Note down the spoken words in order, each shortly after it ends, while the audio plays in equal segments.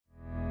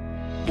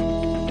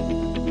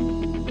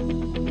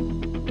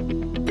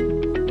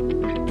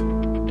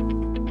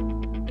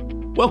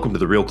Welcome to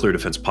the Real Clear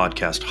Defense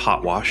Podcast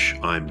Hot Wash.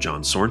 I'm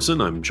John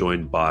Sorensen. I'm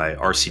joined by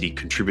RCD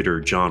contributor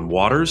John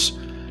Waters.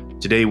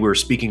 Today we're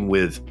speaking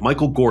with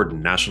Michael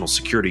Gordon, national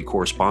security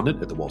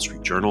correspondent at the Wall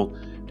Street Journal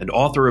and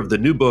author of the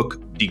new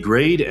book,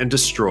 Degrade and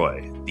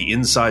Destroy, the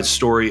inside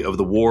story of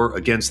the war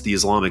against the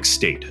Islamic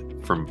State,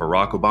 from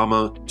Barack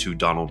Obama to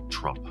Donald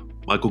Trump.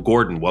 Michael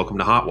Gordon, welcome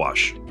to Hot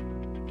Wash.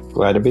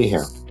 Glad to be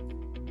here.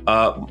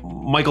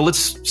 Michael,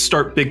 let's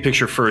start big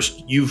picture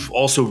first. You've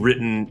also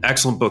written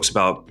excellent books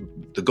about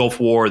the Gulf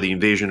War, the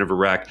invasion of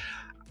Iraq.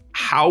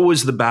 How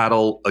was the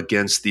battle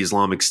against the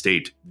Islamic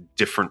State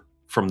different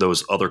from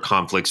those other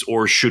conflicts,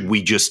 or should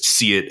we just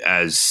see it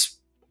as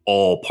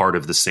all part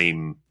of the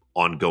same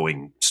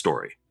ongoing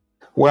story?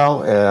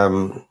 Well,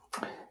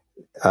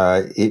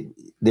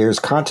 there's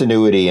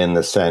continuity in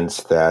the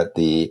sense that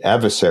the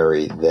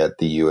adversary that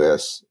the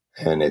U.S.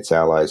 and its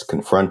allies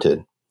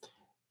confronted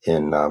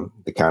in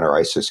the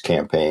counter-ISIS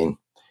campaign,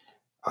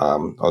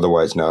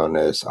 otherwise known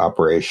as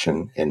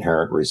Operation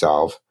Inherent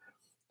Resolve,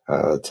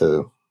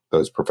 to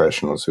those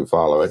professionals who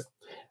follow it,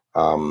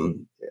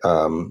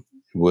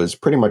 was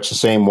pretty much the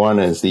same one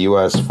as the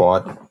U.S.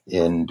 fought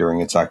during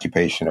its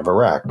occupation of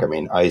Iraq. I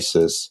mean,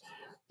 ISIS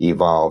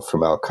evolved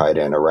from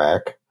al-Qaeda in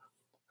Iraq.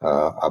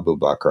 Abu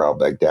Bakr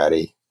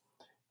al-Baghdadi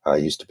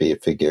used to be a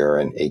figure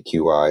in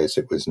AQI, as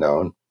it was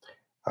known.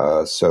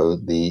 So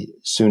the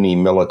Sunni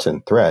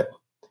militant threat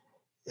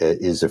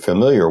is a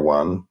familiar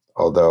one,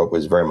 although it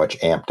was very much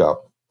amped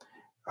up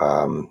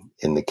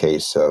in the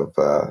case of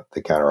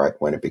the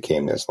counteract when it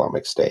became the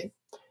Islamic State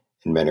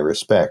in many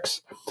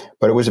respects.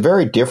 But it was a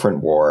very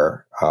different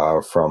war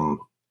from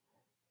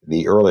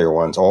the earlier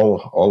ones,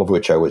 all of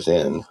which I was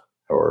in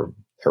or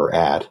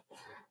at,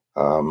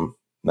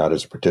 not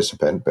as a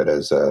participant, but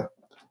as a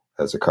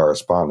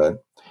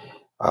correspondent.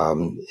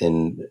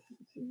 It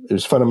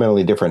was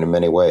fundamentally different in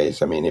many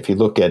ways. I mean, if you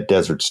look at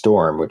Desert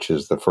Storm, which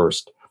is the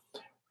first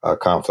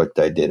conflict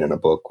I did in a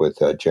book with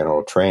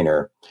General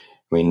Trainer,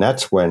 I mean,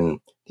 that's when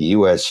the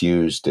U.S.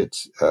 used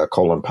its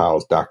Colin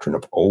Powell's doctrine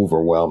of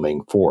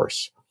overwhelming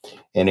force.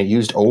 And it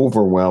used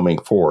overwhelming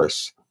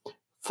force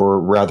for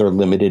rather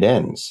limited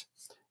ends,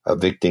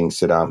 evicting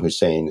Saddam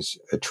Hussein's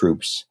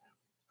troops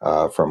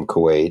from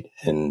Kuwait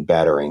and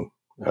battering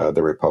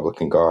the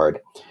Republican Guard.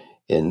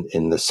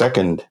 In the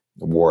second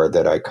war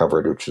that I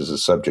covered, which was the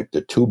subject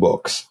of two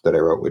books that I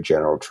wrote with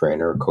General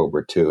Trainer,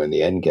 Cobra II and The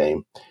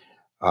Endgame,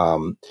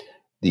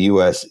 the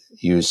U.S.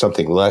 used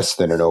something less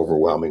than an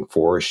overwhelming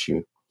force.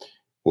 You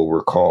will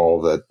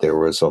recall that there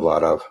was a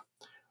lot of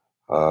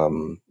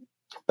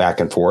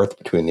back and forth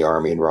between the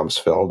Army and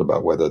Rumsfeld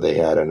about whether they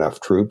had enough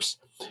troops.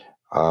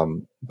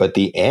 But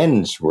the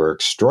ends were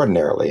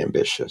extraordinarily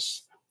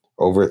ambitious,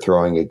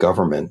 overthrowing a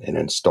government and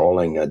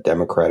installing a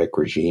democratic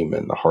regime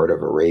in the heart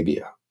of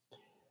Arabia.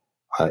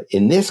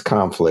 In this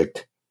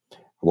conflict,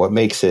 what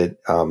makes it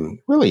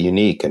really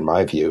unique, in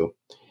my view,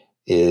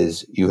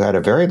 is you had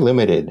a very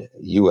limited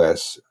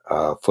U.S.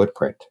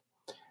 footprint.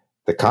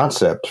 The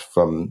concept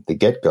from the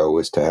get-go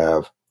was to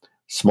have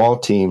small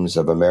teams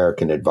of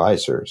American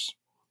advisors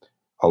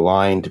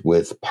aligned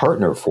with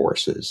partner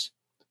forces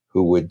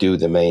who would do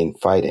the main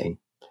fighting.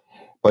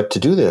 But to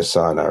do this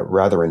on a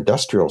rather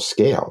industrial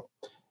scale,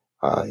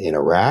 in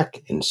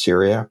Iraq, in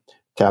Syria,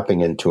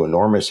 tapping into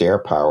enormous air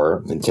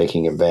power and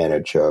taking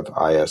advantage of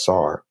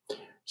ISR.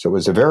 So it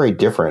was a very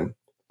different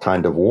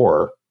kind of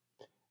war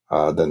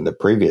than the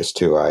previous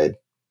two I had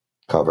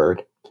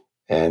covered.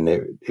 And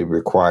it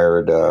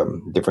required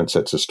different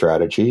sets of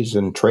strategies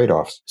and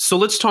trade-offs. So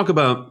let's talk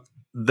about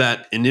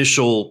that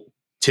initial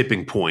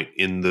tipping point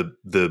in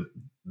the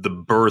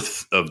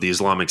birth of the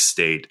Islamic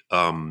State.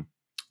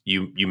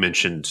 You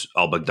mentioned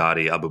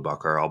al-Baghdadi, Abu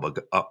Bakr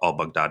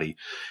al-Baghdadi,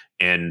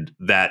 and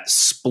that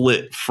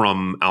split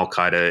from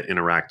al-Qaeda in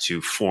Iraq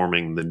to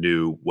forming the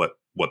new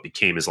what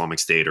became Islamic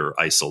State or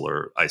ISIL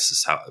or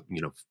ISIS,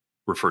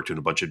 referred to in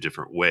a bunch of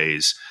different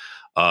ways.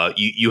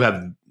 You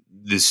have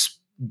this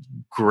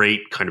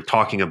great kind of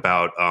talking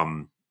about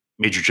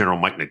Major General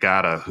Mike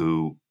Nagata,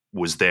 who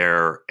was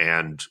there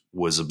and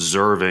was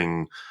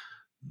observing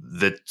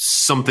that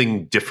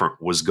something different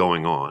was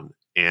going on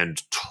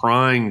and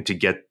trying to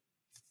get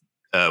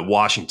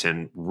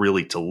Washington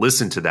really to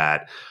listen to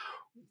that.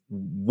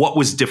 What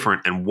was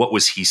different and what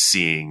was he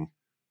seeing,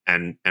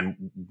 and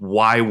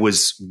why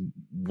was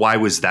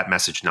that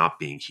message not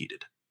being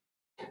heeded?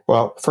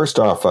 Well, first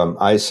off,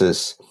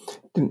 ISIS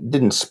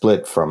didn't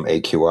split from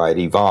AQI. It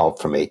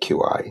evolved from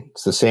AQI.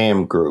 It's the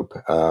same group,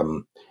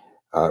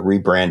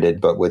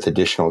 rebranded, but with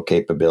additional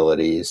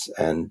capabilities.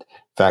 And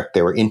in fact,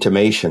 there were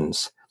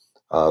intimations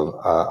of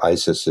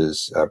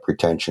ISIS's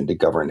pretension to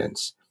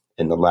governance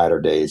in the latter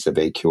days of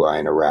AQI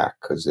in Iraq,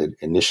 because it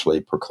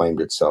initially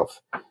proclaimed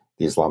itself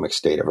the Islamic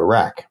State of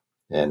Iraq,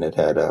 and it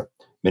had a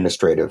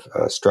administrative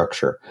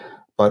structure.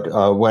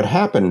 But what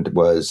happened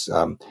was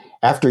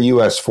after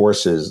U.S.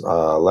 forces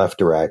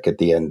left Iraq at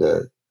the end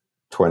of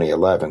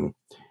 2011,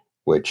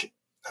 which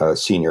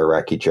senior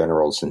Iraqi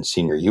generals and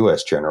senior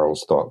U.S.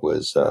 generals thought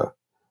was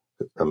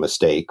a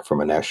mistake from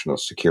a national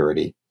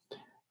security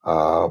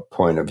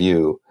point of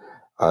view,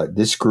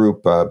 this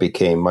group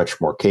became much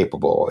more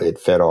capable. It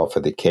fed off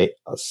of the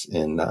chaos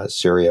in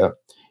Syria.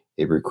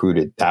 It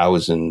recruited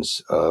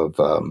thousands of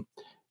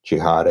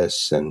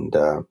jihadists and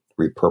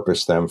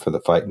repurposed them for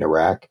the fight in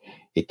Iraq.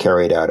 It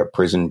carried out a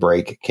prison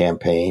break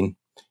campaign,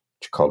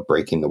 which is called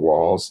Breaking the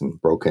Walls,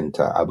 and broke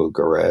into Abu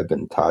Ghraib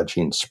and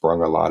Taji and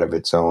sprung a lot of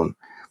its own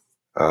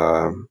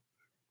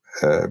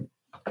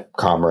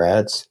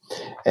comrades.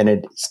 And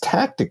its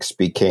tactics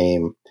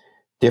became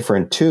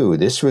different too.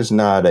 This was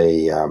not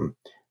a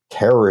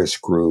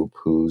terrorist group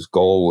whose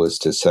goal was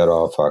to set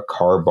off a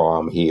car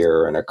bomb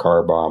here and a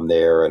car bomb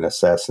there and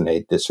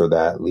assassinate this or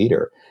that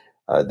leader.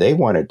 They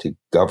wanted to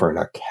govern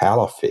a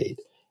caliphate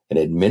and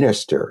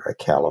administer a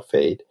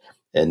caliphate,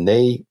 and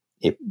they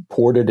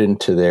imported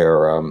into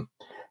their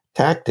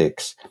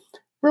tactics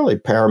really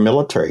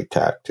paramilitary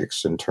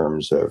tactics in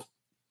terms of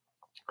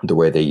the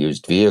way they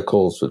used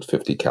vehicles with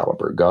 50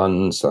 caliber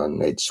guns,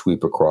 and they'd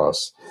sweep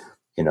across,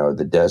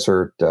 the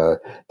desert. They're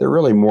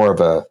really more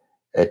of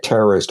a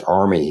terrorist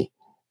army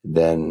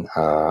than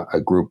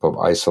a group of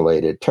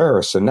isolated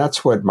terrorists. And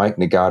that's what Mike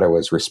Nagata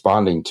was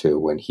responding to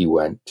when he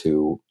went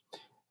to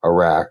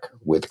Iraq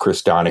with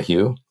Chris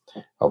Donahue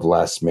of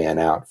Last Man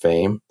Out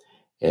fame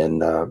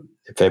in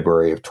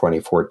February of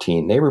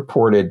 2014. They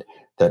reported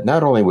that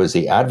not only was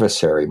the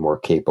adversary more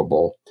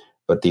capable,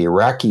 but the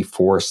Iraqi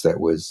force that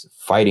was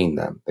fighting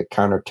them, the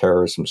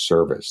counterterrorism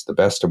service, the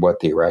best of what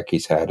the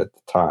Iraqis had at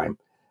the time,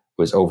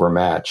 was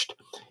overmatched.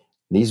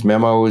 These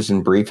memos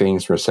and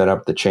briefings were set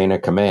up the chain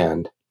of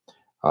command,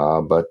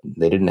 but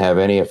they didn't have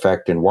any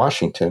effect in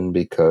Washington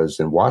because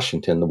in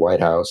Washington, the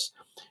White House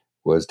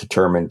was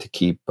determined to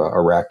keep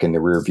Iraq in the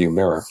rearview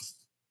mirror.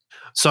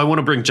 So I want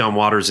to bring John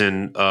Waters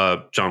in.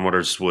 John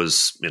Waters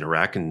was in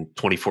Iraq in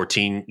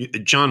 2014.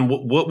 John,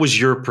 what was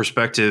your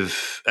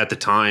perspective at the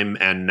time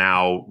and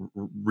now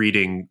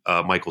reading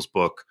Michael's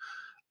book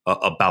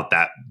about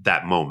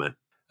that moment?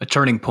 A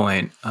turning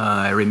point.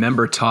 I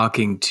remember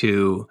talking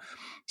to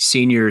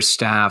senior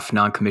staff,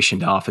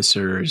 non-commissioned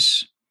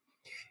officers,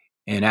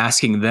 and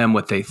asking them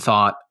what they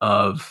thought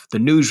of the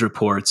news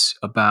reports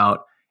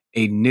about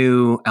a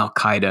new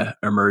al-Qaeda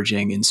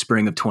emerging in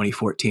spring of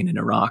 2014 in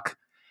Iraq.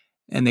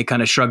 And they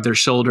kind of shrugged their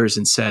shoulders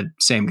and said,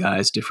 same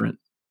guys, different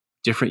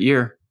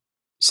year,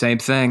 same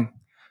thing.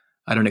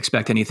 I don't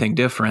expect anything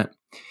different.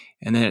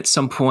 And then at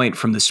some point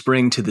from the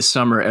spring to the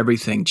summer,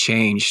 everything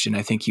changed. And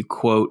I think you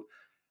quote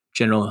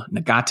General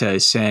Nagata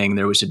as saying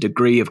there was a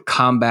degree of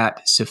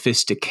combat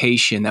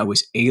sophistication that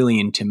was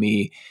alien to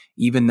me,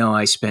 even though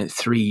I spent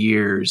 3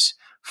 years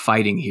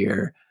fighting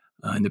here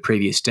in the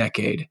previous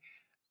decade.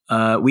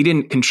 We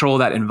didn't control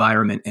that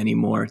environment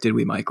anymore, did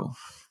we, Michael?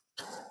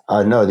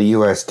 No, the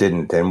U.S.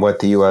 didn't. And what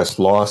the U.S.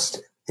 lost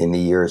in the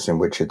years in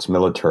which its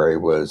military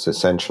was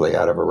essentially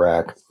out of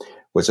Iraq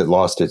was it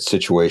lost its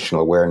situational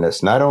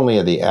awareness, not only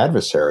of the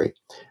adversary,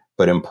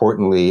 but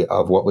importantly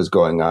of what was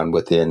going on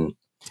within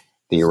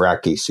the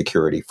Iraqi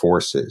security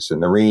forces.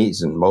 And the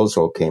reason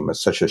Mosul came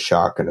as such a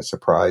shock and a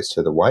surprise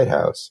to the White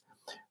House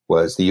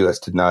was the U.S.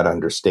 did not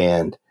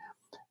understand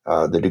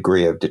the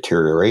degree of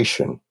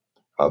deterioration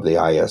of the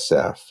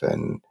ISF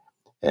and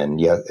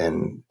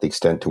the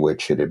extent to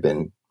which it had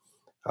been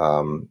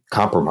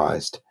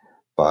compromised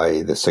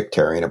by the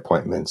sectarian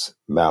appointments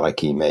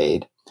Maliki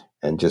made,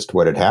 and just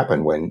what had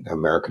happened when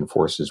American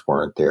forces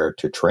weren't there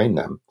to train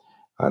them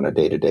on a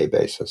day-to-day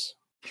basis.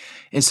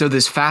 And so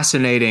this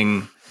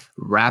fascinating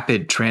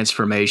rapid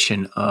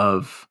transformation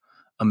of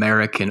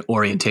American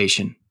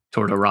orientation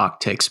toward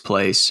Iraq takes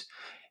place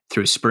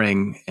through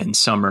spring and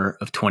summer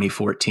of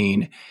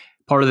 2014.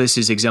 Part of this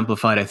is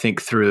exemplified, I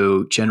think,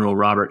 through General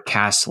Robert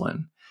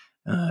Caslen.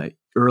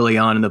 Early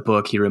on in the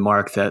book, he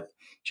remarked that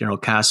General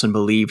Caslen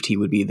believed he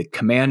would be the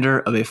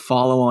commander of a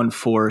follow-on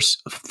force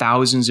of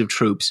thousands of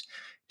troops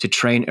to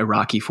train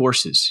Iraqi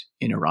forces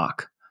in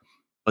Iraq.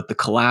 But the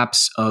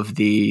collapse of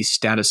the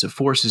Status of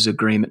Forces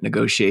Agreement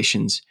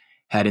negotiations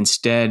had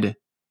instead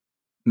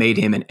made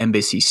him an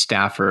embassy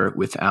staffer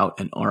without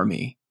an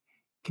army.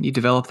 Can you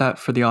develop that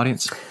for the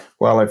audience?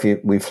 Well, if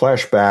we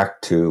flash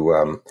back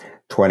to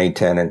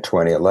 2010 and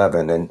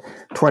 2011, in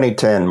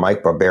 2010,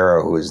 Mike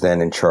Barbera, who was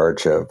then in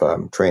charge of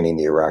training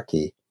the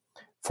Iraqi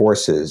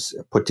forces,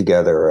 put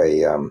together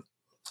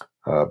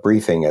a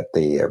briefing at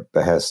the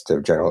behest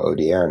of General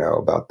Odierno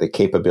about the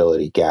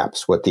capability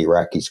gaps, what the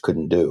Iraqis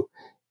couldn't do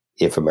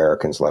if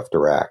Americans left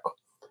Iraq,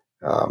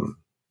 and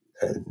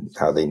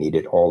how they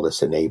needed all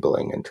this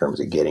enabling in terms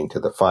of getting to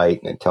the fight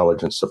and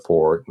intelligence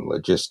support and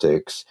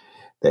logistics.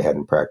 They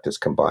hadn't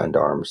practiced combined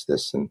arms,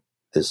 this and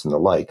the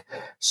like.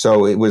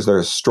 So it was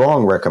their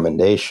strong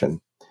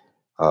recommendation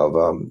of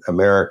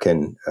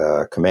American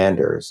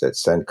commanders at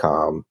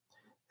CENTCOM,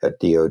 at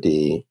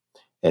DOD,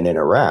 and in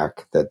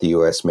Iraq that the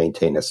U.S.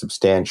 maintain a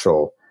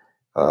substantial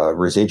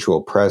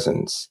residual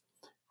presence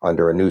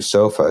under a new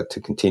SOFA to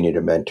continue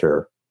to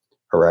mentor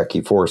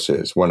Iraqi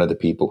forces. One of the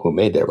people who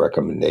made that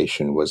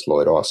recommendation was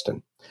Lloyd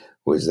Austin,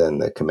 who was then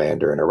the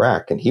commander in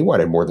Iraq. And he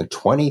wanted more than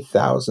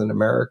 20,000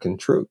 American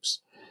troops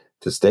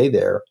to stay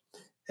there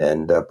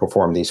and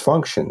perform these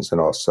functions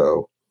and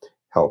also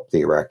help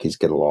the Iraqis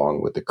get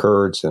along with the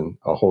Kurds and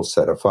a whole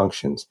set of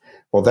functions.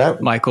 Well,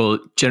 that Michael,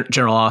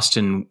 General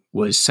Austin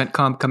was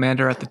CENTCOM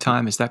commander at the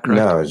time. Is that correct?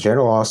 No,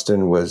 General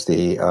Austin was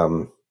the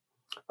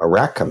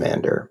Iraq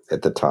commander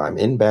at the time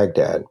in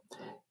Baghdad.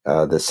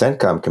 The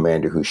CENTCOM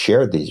commander who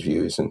shared these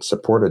views and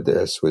supported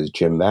this was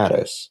Jim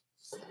Mattis.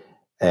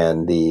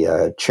 And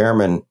the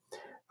chairman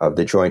of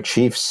the Joint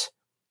Chiefs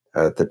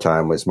at the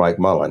time was Mike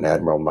Mullen,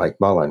 Admiral Mike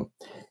Mullen.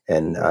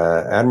 And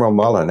Admiral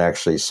Mullen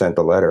actually sent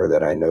a letter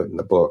that I note in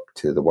the book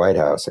to the White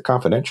House, a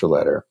confidential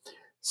letter,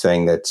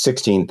 saying that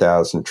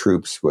 16,000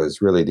 troops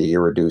was really the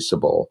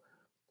irreducible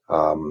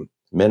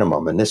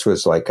minimum. And this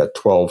was like a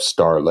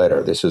 12-star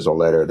letter. This is a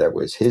letter that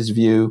was his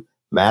view,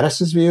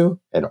 Mattis's view,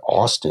 and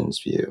Austin's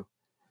view.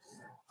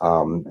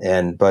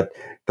 But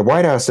the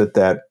White House at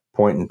that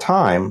point in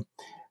time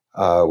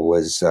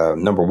was,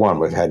 number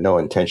one, had no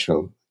intention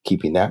of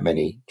keeping that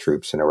many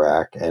troops in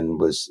Iraq and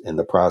was in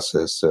the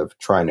process of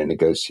trying to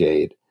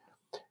negotiate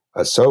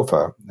a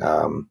SOFA,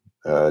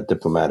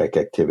 diplomatic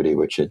activity,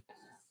 which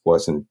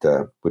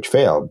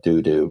failed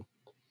due to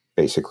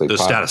basically the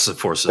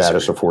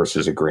status of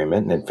forces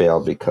agreement, and it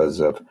failed because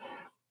of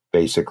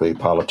basically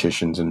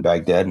politicians in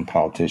Baghdad and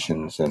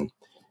politicians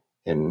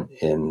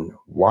in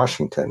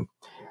Washington.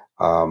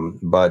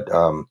 But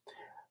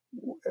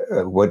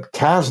what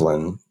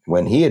Caslen,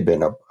 when he had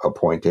been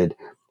appointed,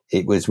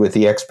 it was with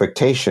the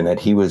expectation that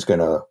he was going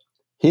to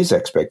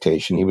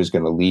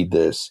lead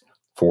this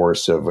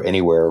force of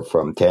anywhere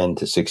from 10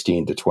 to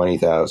 16 to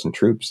 20,000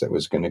 troops that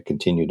was going to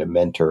continue to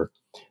mentor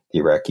the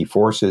Iraqi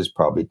forces,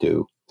 probably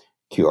do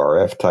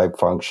QRF type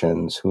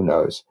functions, who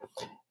knows.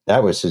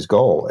 That was his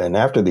goal. And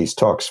after these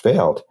talks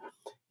failed,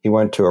 he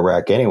went to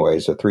Iraq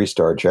anyways, a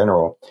 3-star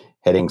general,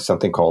 heading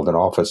something called an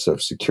Office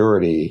of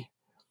Security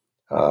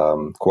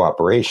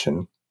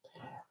Cooperation,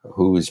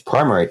 whose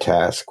primary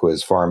task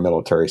was foreign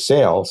military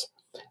sales,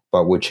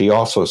 but which he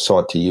also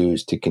sought to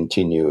use to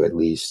continue at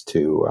least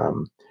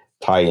to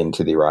tie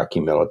into the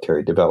Iraqi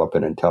military, develop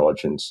an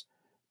intelligence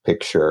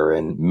picture,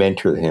 and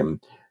mentor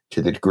him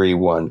to the degree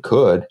one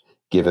could,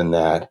 given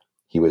that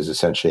he was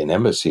essentially an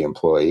embassy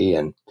employee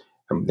and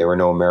there were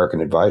no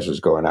American advisors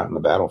going out in the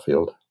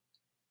battlefield.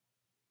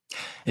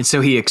 And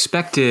so he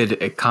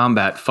expected a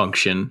combat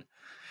function.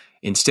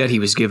 Instead, he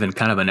was given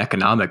kind of an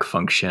economic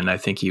function. I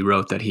think he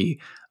wrote that he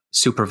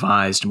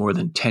supervised more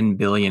than $10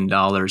 billion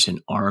in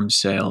arms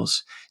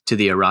sales to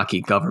the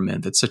Iraqi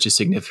government. That's such a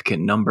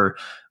significant number.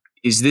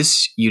 Is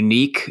this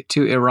unique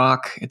to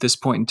Iraq at this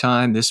point in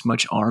time, this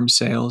much arms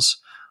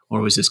sales, or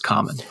was this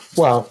common?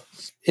 Well,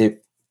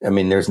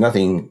 there's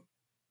nothing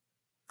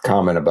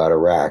common about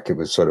Iraq. It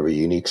was sort of a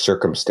unique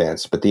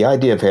circumstance. But the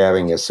idea of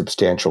having a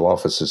substantial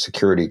Office of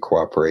Security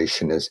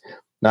Cooperation is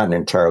not an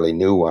entirely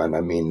new one.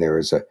 I mean, there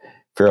is a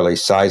fairly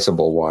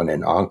sizable one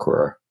in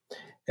Ankara.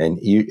 And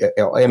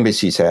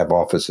embassies have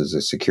offices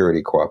of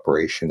security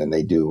cooperation, and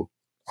they do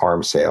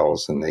arms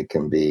sales, and they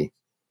can be,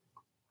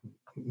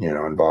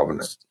 involved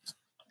in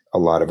a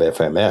lot of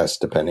FMS,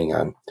 depending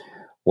on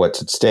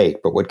what's at stake.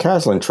 But what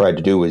Caslen tried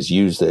to do was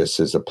use this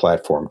as a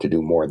platform to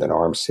do more than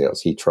arms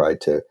sales. He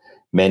tried to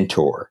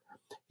mentor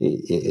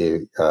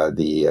the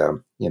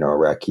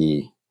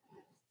Iraqi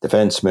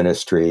Defense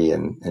Ministry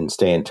and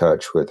stay in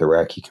touch with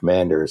Iraqi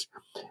commanders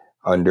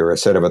under a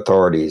set of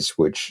authorities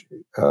which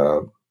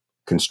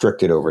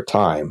constricted over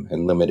time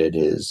and limited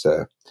his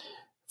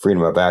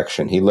freedom of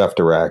action. He left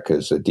Iraq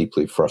as a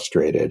deeply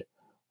frustrated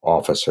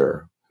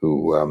officer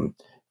who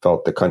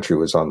felt the country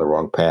was on the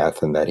wrong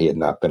path and that he had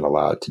not been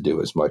allowed to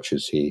do as much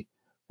as he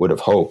would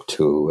have hoped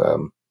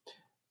to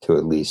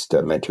at least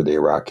mentor the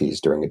Iraqis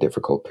during a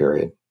difficult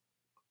period.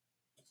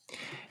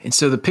 And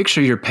so the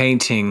picture you're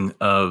painting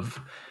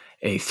of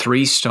a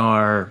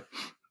 3-star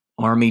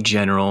Army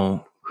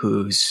general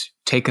who's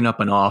taken up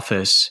an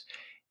office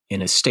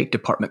in a State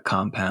Department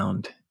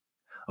compound,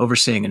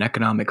 overseeing an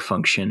economic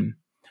function,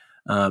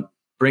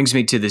 brings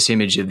me to this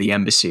image of the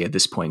embassy at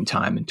this point in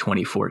time in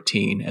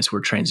 2014, as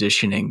we're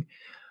transitioning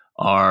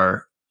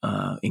our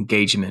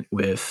engagement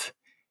with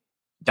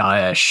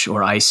Daesh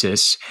or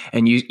ISIS.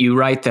 And you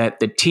write that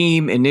the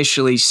team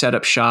initially set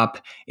up shop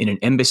in an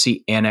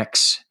embassy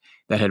annex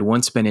that had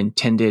once been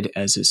intended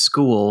as a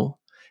school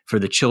for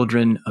the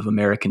children of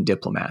American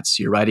diplomats.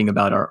 You're writing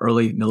about our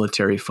early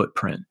military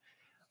footprint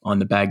on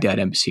the Baghdad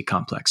embassy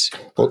complex.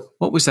 Well,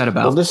 what was that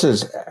about? Well, this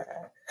is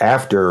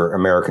after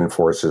American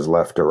forces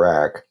left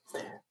Iraq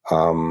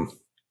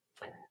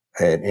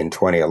in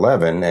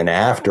 2011, and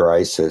after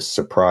ISIS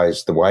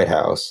surprised the White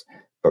House,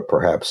 but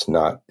perhaps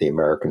not the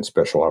American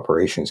Special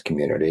Operations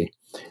community,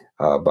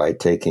 by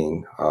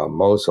taking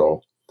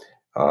Mosul.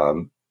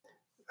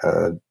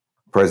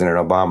 President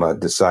Obama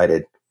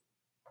decided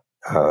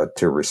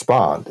to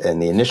respond,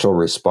 and the initial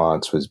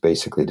response was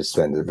basically to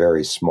send a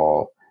very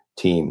small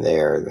team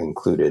there that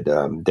included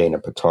Dana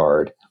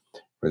Petard,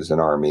 who was an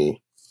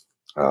Army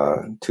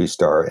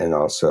 2-star, and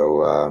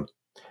also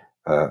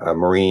a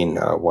Marine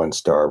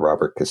 1-star,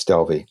 Robert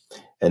Castelvi.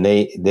 And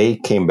they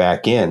came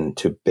back in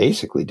to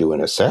basically do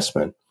an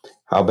assessment.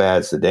 How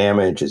bad's the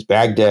damage? Is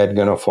Baghdad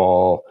going to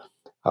fall?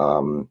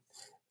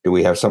 Do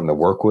we have something to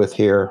work with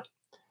here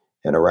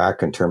in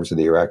Iraq in terms of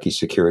the Iraqi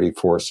security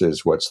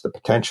forces? What's the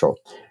potential?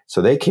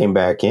 So they came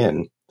back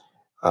in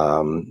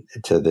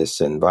to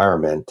this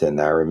environment,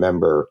 and I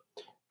remember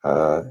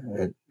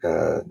Dana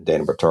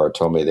Batar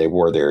told me they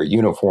wore their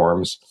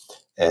uniforms,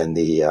 and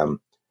the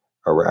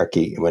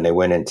Iraqi, when they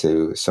went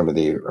into some of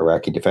the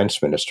Iraqi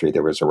defense ministry,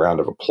 there was a round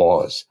of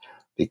applause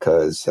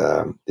because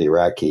the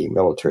Iraqi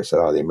military said,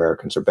 "Oh, the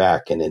Americans are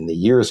back." And in the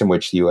years in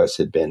which the U.S.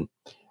 had been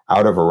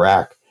out of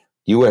Iraq,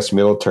 U.S.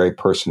 military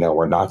personnel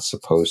were not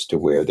supposed to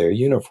wear their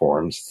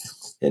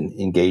uniforms in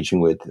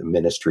engaging with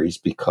ministries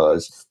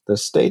because the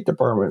State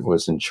Department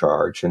was in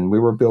charge, and we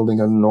were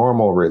building a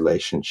normal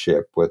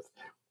relationship with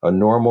a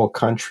normal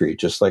country,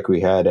 just like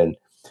we had in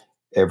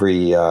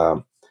every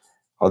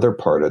other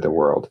part of the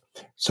world.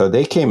 So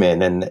they came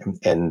in,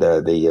 and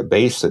the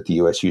base that the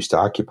U.S. used to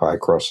occupy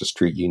across the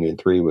street, Union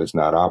 3, was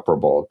not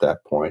operable at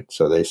that point.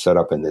 So they set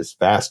up in this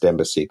vast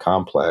embassy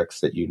complex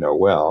that you know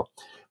well,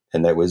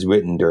 and that was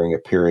written during a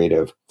period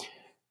of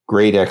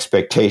great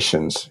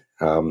expectations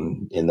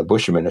in the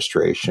Bush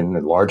administration,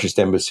 the largest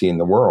embassy in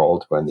the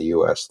world, when the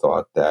U.S.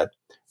 thought that,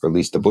 or at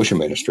least the Bush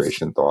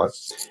administration thought,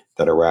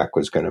 that Iraq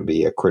was going to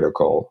be a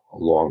critical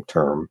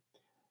long-term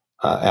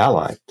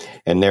ally.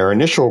 And their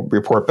initial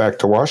report back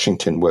to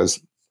Washington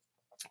was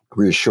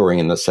reassuring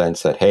in the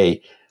sense that,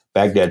 hey,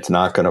 Baghdad's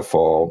not going to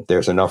fall.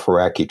 There's enough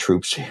Iraqi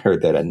troops here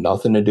that had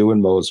nothing to do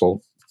in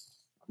Mosul.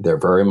 They're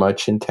very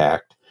much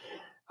intact.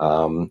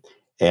 And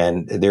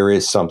there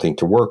is something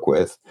to work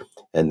with.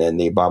 And then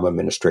the Obama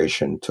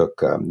administration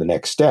took the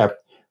next step,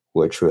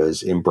 which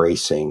was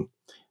embracing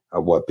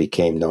what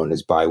became known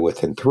as By,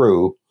 With, and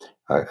Through,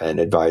 an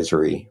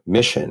advisory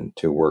mission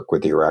to work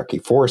with the Iraqi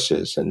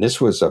forces. And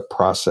this was a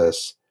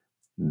process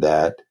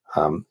that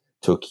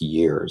took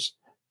years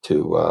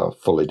to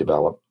fully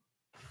develop.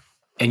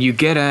 And you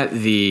get at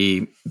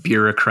the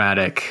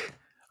bureaucratic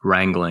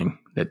wrangling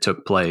that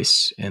took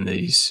place in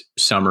these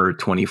summer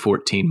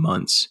 2014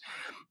 months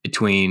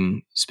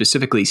between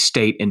specifically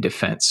state and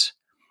defense.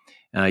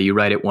 You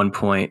write at one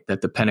point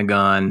that the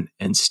Pentagon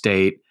and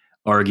state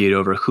argued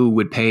over who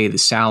would pay the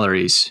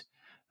salaries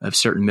of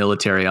certain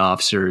military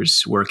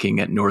officers working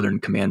at northern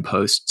command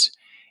posts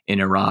in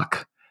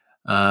Iraq.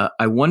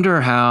 I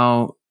wonder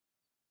how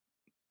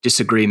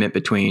disagreement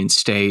between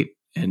state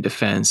and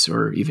defense,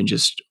 or even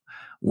just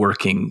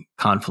working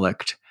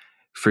conflict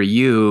for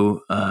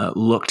you,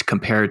 looked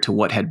compared to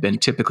what had been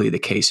typically the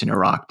case in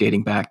Iraq,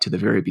 dating back to the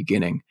very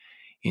beginning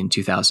in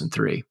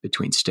 2003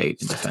 between state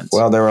and defense.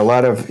 Well, there were a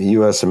lot of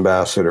U.S.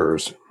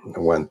 ambassadors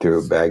that went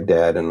through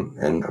Baghdad,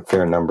 and a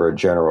fair number of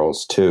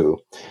generals too.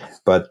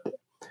 But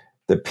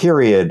the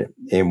period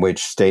in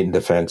which state and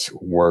defense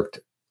worked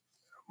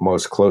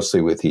most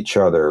closely with each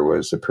other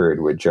was the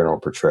period with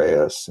General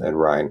Petraeus and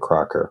Ryan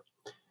Crocker.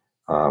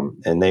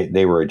 And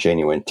they were a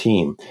genuine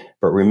team.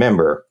 But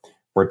remember,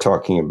 we're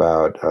talking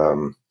about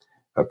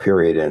a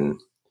period in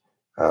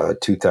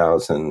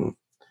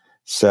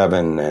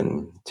 2007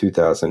 and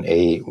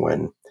 2008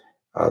 when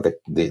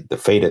the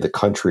fate of the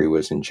country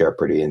was in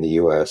jeopardy, and the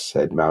U.S.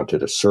 had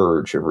mounted a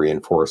surge of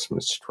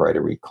reinforcements to try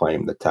to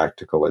reclaim the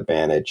tactical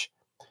advantage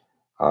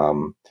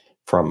from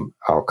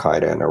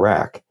al-Qaeda in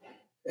Iraq.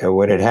 And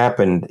what had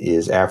happened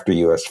is, after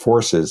U.S.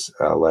 forces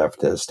left,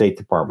 the State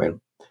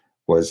Department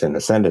was in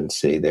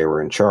ascendancy. They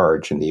were in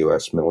charge, and the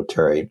U.S.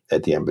 military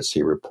at the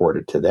embassy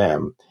reported to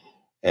them.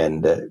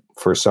 And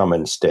for some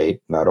in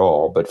state, not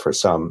all, but for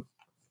some,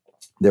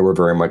 they were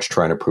very much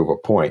trying to prove a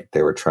point.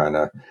 They were trying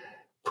to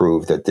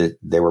prove that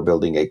they were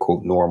building a,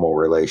 quote, normal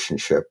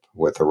relationship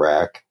with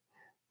Iraq,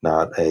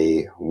 not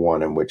a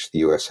one in which the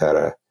U.S.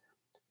 had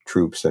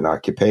troops in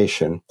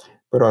occupation.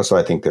 But also,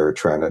 I think they were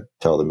trying to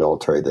tell the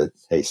military that,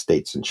 hey,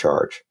 state's in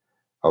charge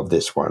of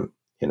this one,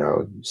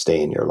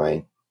 stay in your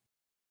lane.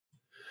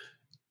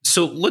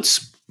 So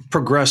let's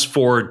progress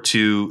forward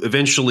to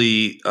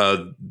eventually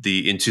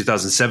in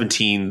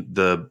 2017,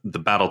 the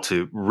battle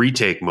to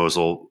retake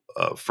Mosul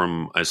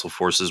from ISIL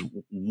forces.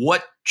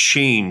 What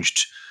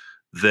changed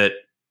that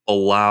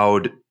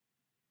allowed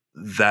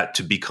that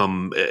to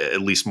become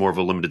at least more of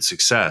a limited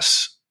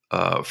success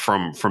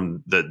from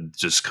the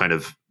just kind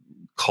of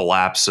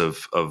collapse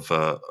of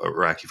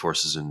Iraqi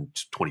forces in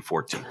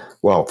 2014?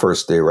 Well,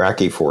 first, the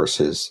Iraqi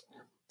forces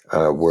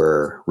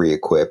were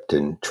re-equipped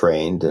and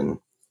trained and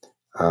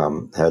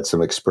had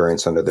some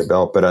experience under their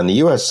belt. But on the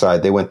U.S.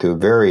 side, they went through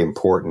very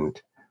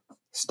important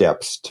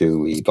steps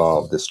to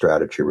evolve the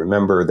strategy.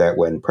 Remember that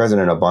when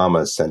President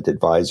Obama sent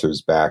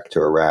advisors back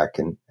to Iraq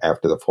and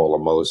after the fall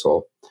of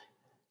Mosul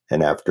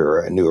and after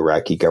a new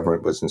Iraqi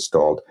government was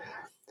installed,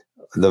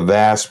 the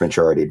vast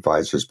majority of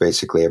advisors,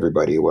 basically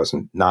everybody who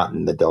wasn't not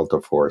in the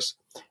Delta Force,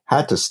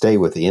 had to stay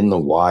within the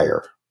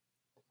wire.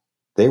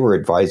 They were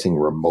advising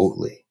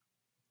remotely.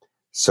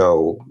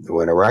 So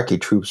when Iraqi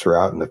troops were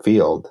out in the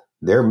field,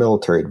 their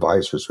military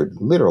advisors would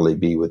literally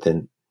be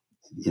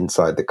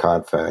inside the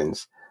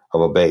confines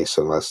of a base,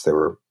 unless they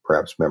were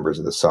perhaps members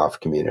of the SOF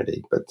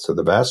community. But so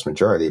the vast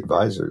majority of the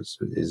advisors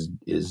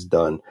is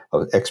done,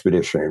 of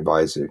expeditionary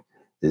advisor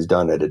is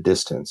done at a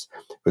distance.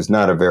 It was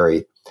not a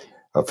very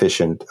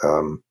efficient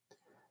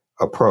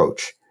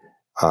approach.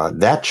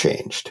 That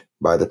changed.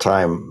 By the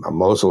time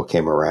Mosul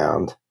came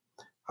around,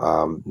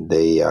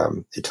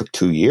 it took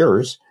 2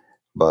 years,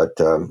 but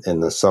in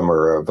the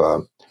summer of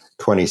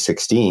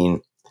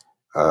 2016,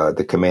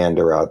 the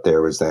commander out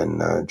there was then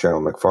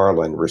General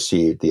McFarland,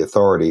 received the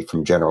authority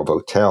from General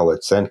Votel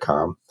at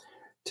CENTCOM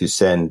to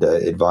send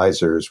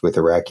advisors with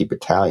Iraqi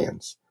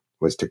battalions,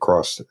 was to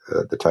cross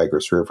the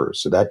Tigris River.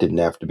 So that didn't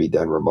have to be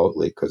done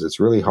remotely because it's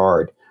really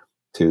hard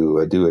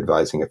to do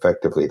advising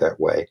effectively that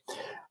way.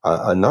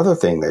 Another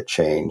thing that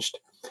changed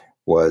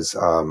was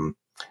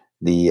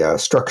the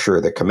structure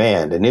of the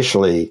command.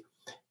 Initially,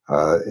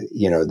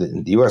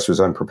 the U.S. was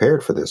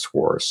unprepared for this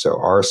war. So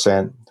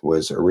ARCENT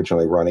was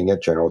originally running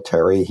it, General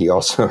Terry. He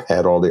also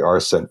had all the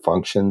ARCENT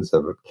functions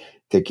of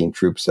taking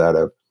troops out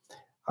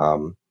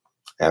of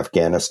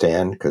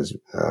Afghanistan because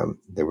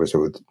there was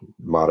a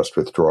modest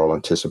withdrawal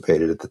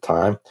anticipated at the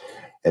time.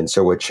 And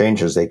so what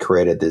changed is they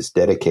created this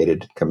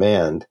dedicated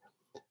command,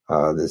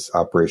 this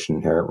Operation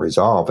Inherent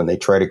Resolve, and they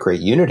tried to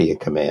create unity of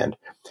command.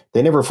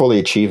 They never fully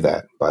achieved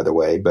that, by the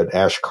way, but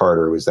Ash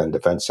Carter, who was then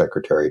defense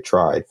secretary,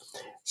 tried,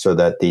 so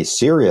that the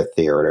Syria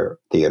theater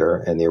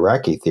and the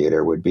Iraqi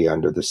theater would be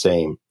under the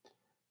same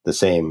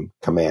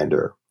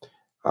commander.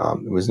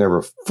 It was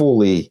never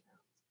fully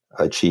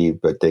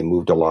achieved, but they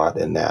moved a lot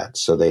in that.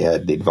 So they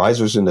had the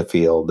advisors in the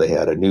field. They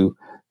had a new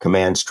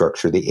command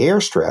structure. The air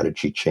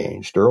strategy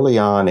changed. Early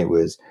on, it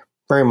was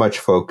very much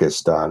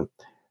focused on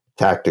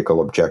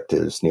tactical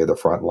objectives near the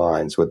front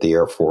lines, what the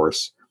Air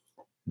Force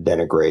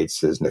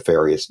denigrates as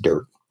nefarious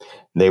dirt.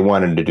 They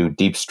wanted to do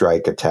deep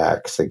strike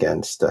attacks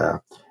against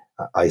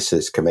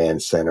ISIS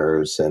command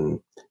centers and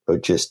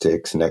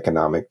logistics and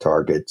economic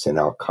targets in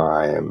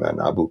Al-Qaim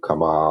and Abu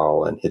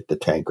Kamal, and hit the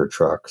tanker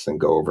trucks and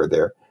go over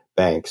their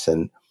banks,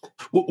 and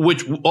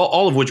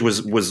all of which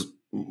was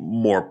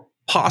more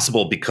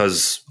possible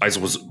because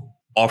ISIL was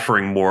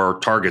offering more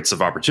targets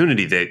of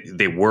opportunity.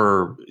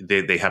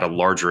 They had a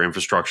larger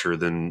infrastructure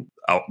than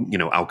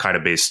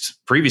Al-Qaeda based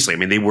previously. I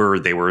mean, they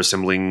were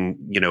assembling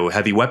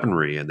heavy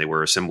weaponry, and they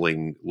were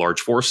assembling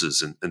large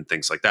forces and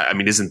things like that. I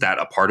mean, isn't that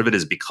a part of it?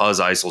 Is because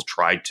ISIL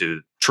tried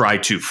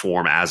to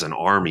form as an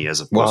army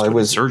as opposed to an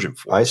insurgent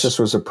force? ISIS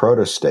was a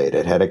proto-state.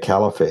 It had a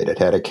caliphate. It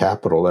had a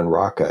capital in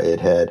Raqqa. It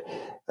had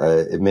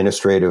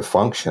administrative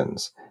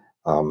functions.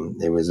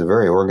 It was a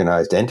very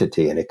organized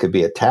entity, and it could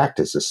be attacked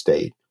as a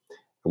state,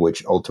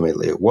 which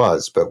ultimately it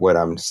was. But what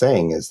I'm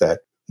saying is that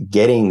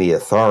getting the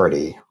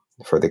authority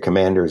for the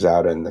commanders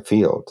out in the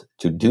field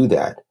to do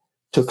that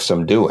took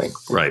some doing.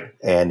 Right.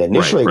 And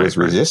initially it was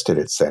resisted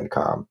at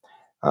CENTCOM.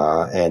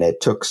 And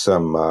it took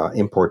some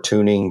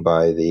importuning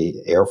by the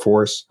Air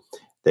Force.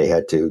 They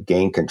had to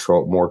gain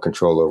more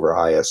control over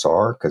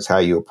ISR, because how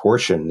you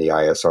apportion the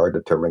ISR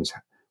determines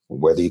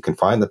whether you can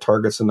find the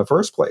targets in the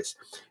first place.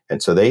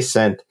 And so they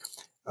sent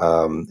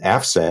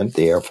AFCENT,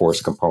 the Air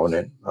Force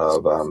component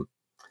of the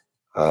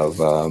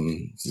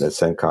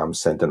CENTCOM,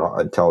 sent an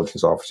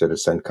intelligence officer to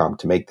CENTCOM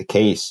to make the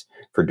case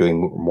for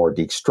doing more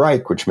deep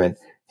strike, which meant,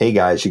 hey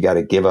guys, you got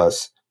to give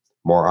us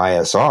more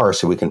ISR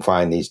so we can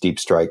find these deep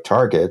strike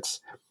targets.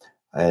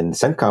 And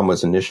CENTCOM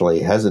was initially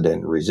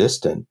hesitant,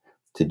 resistant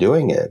to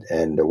doing it.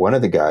 And one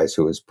of the guys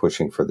who was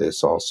pushing for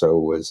this also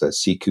was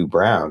C.Q.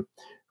 Brown,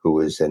 who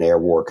was an air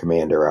war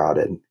commander out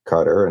in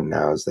Qatar and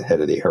now is the head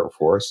of the Air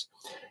Force.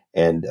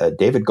 And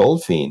David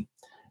Goldfein,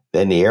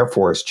 then the Air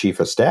Force Chief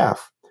of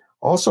Staff,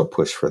 also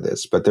pushed for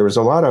this. But there was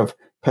a lot of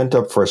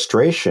pent-up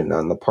frustration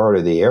on the part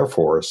of the Air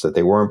Force that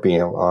they weren't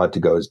being allowed to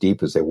go as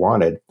deep as they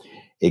wanted.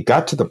 It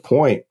got to the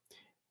point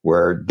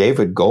where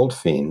David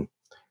Goldfein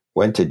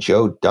went to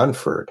Joe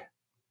Dunford,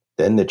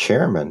 then the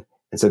chairman,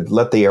 and said,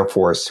 let the Air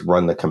Force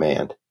run the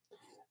command.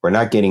 We're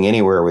not getting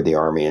anywhere with the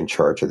Army in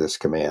charge of this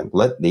command.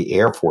 Let the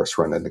Air Force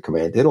run the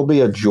command. It'll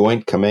be a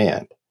joint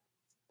command,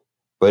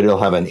 but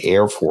it'll have an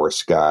Air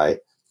Force guy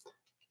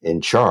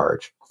in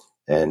charge.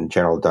 And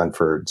General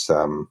Dunford's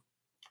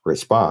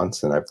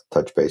response, and I've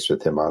touched base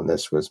with him on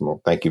this, was,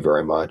 well, thank you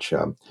very much.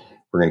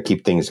 We're going to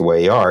keep things the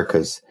way they are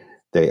because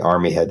the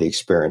Army had the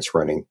experience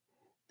running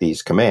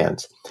these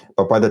commands.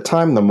 But by the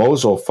time the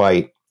Mosul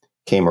fight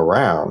came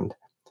around,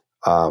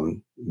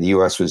 the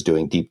U.S. was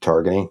doing deep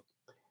targeting.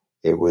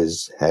 It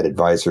had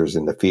advisors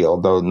in the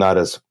field, though not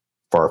as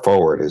far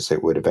forward as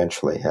it would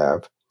eventually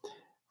have.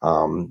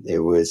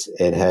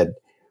 It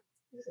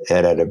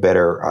had a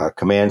better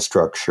command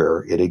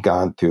structure. It had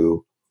gone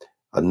through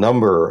a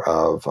number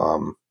of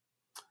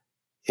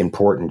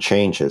important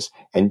changes,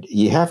 and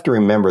you have to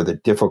remember the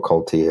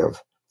difficulty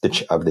of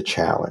the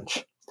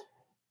challenge.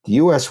 The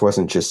U.S.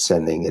 wasn't just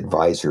sending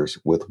advisors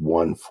with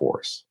one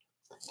force.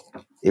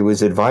 It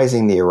was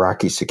advising the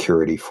Iraqi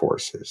security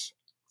forces.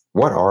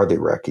 What are the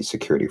Iraqi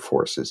security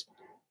forces?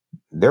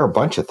 There are a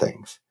bunch of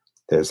things.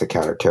 There's the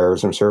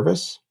Counterterrorism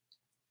Service.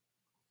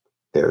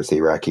 There's the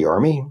Iraqi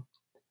Army.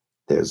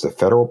 There's the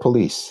Federal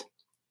Police.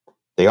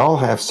 They all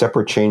have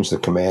separate chains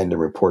of command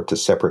and report to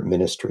separate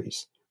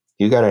ministries.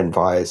 You got to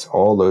advise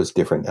all those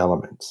different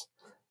elements.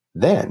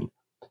 Then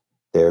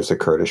there's the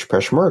Kurdish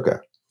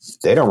Peshmerga.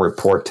 They don't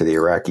report to the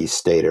Iraqi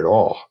state at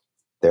all.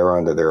 They're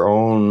under their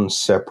own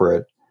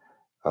separate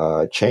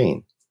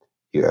chain.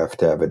 You have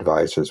to have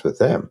advisors with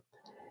them.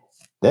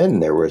 Then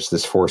there was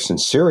this force in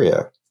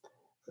Syria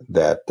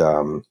that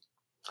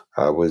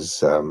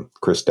was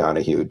Chris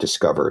Donahue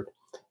discovered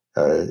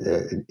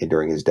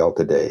during his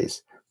Delta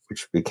days,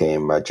 which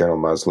became General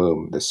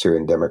Mazloum, the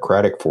Syrian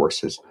Democratic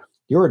Forces.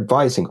 You're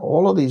advising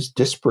all of these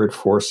disparate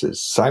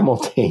forces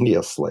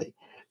simultaneously.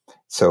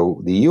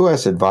 So the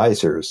U.S.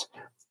 advisors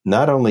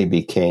not only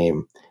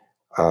became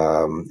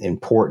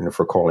important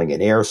for calling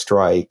in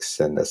airstrikes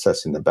and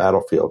assessing the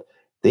battlefield,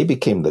 they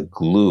became the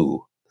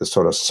glue, the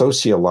sort of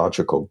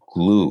sociological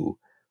glue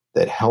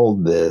that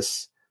held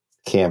this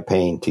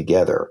campaign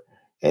together.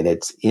 And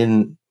it's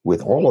in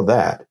with all of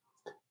that.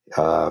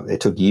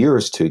 It took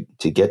years to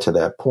get to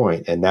that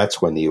point, and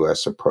that's when the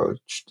U.S.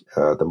 approached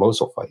the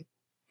Mosul fight.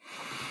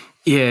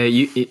 Yeah,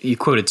 you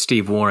quoted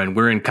Steve Warren.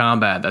 We're in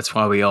combat. That's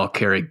why we all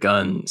carry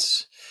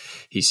guns.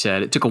 He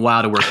said it took a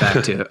while to work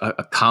back to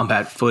a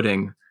combat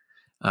footing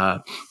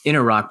in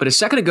Iraq. But a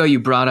second ago, you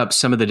brought up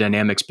some of the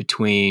dynamics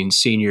between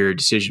senior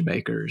decision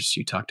makers.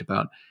 You talked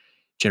about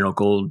General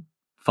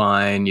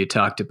Goldfein. You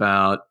talked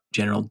about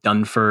General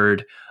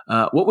Dunford.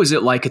 What was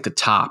it like at the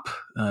top?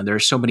 There are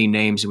so many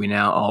names that we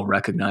now all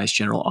recognize: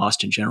 General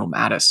Austin, General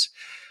Mattis.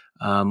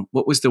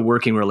 What was the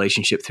working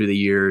relationship through the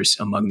years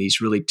among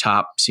these really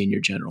top senior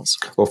generals?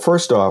 Well,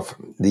 first off,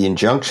 the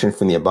injunction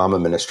from the Obama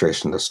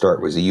administration at the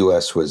start was the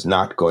U.S. was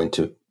not going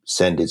to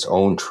send its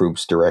own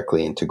troops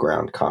directly into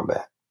ground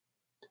combat.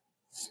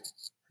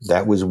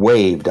 That was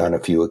waived on a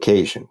few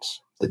occasions.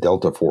 The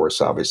Delta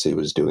Force obviously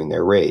was doing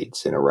their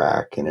raids in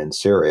Iraq and in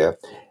Syria,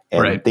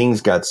 and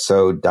things got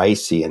so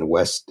dicey in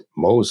West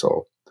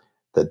Mosul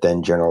that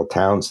then General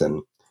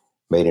Townsend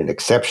made an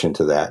exception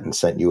to that and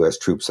sent U.S.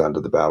 troops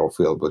onto the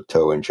battlefield with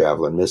TOW and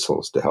Javelin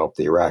missiles to help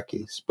the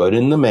Iraqis. But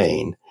in the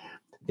main,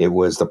 it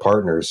was the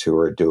partners who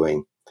were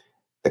doing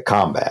the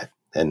combat,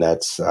 and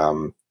that's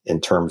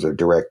in terms of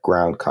direct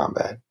ground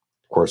combat.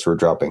 Of course, we're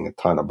dropping a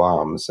ton of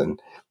bombs and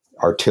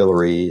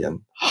artillery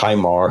and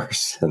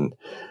HIMARS and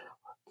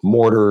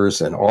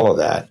mortars and all of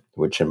that,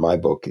 which in my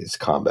book is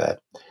combat.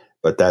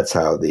 But that's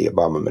how the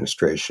Obama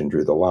administration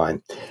drew the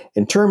line.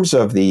 In terms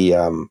of the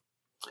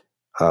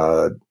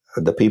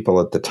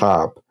people at the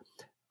top,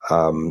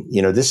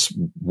 this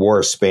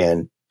war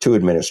spanned two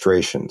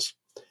administrations.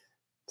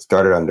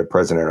 Started under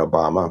President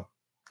Obama,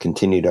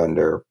 continued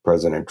under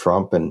President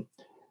Trump, and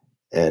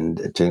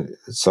to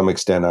some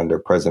extent under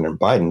President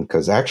Biden,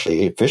 because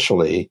actually,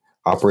 officially,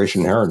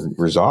 Operation Inherent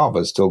Resolve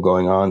is still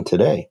going on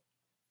today.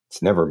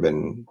 It's never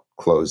been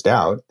closed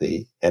out.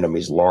 The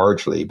enemy's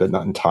largely, but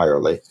not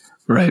entirely.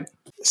 Right.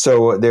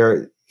 So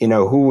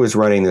who was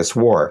running this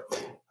war?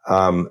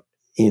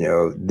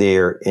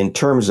 There, in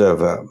terms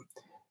of,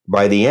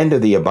 by the end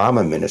of the Obama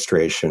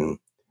administration,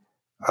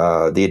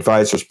 the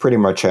advisors pretty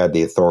much had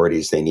the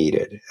authorities they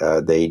needed.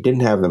 They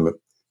didn't have them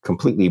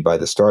completely by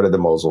the start of the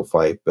Mosul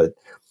fight, but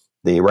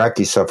the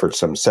Iraqis suffered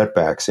some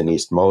setbacks in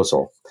East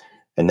Mosul,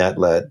 and that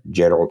led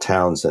General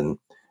Townsend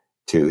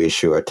to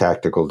issue a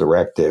tactical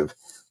directive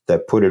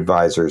that put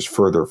advisors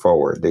further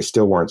forward. They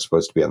still weren't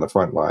supposed to be on the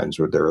front lines,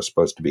 but they were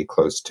supposed to be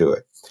close to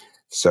it.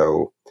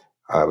 So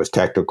it was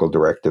tactical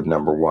directive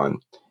number one.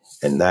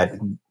 And that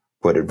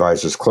put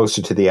advisors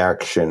closer to the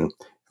action,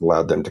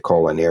 allowed them to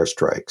call in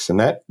airstrikes.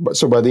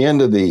 So by the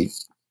end of the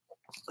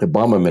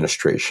Obama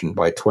administration,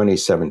 by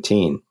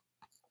 2017,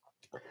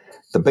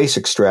 the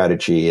basic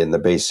strategy and the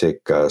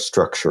basic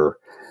structure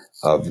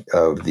of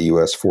the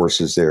U.S.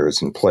 forces there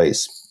is in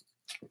place.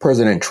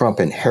 President Trump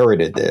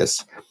inherited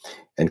this,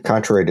 and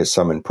contrary to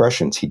some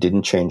impressions, he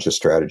didn't change the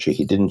strategy.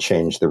 He didn't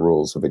change the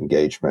rules of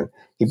engagement.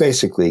 He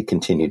basically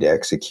continued to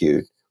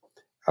execute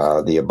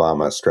the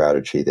Obama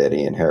strategy that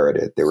he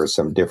inherited. There were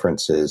some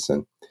differences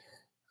in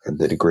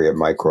the degree of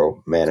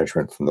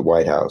micromanagement from the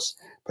White House,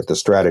 but the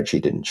strategy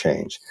didn't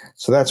change.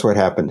 So that's what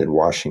happened in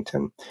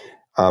Washington.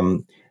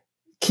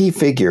 Key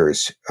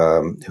figures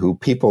who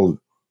people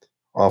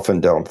often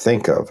don't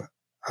think of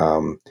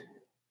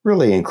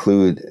really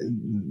include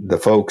the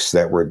folks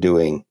that were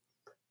doing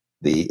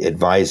the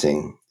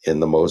advising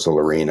in the Mosul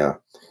arena.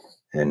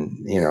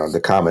 And,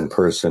 the common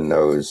person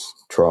knows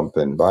Trump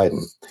and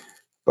Biden.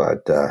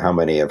 But how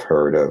many have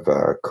heard of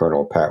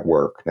Colonel Pat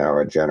Work, now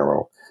a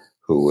general,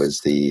 who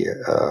was the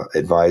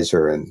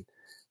advisor in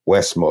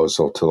West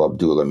Mosul to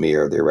Abdul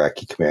Amir, the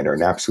Iraqi commander,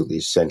 an absolutely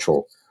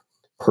essential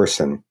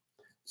person,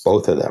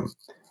 both of them,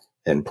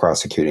 in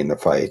prosecuting the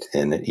fight.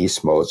 And in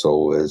East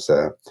Mosul was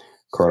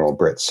Colonel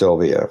Brett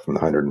Sylvia from the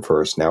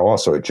 101st, now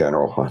also a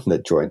general on the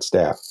Joint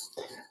Staff.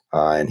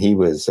 And he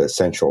was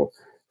essential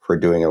for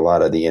doing a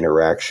lot of the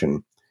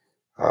interaction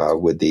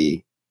with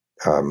the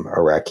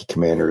Iraqi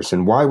commanders.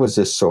 And why was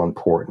this so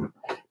important?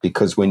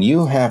 Because when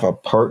you have a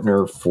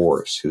partner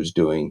force who's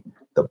doing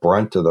the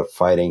brunt of the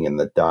fighting and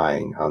the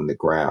dying on the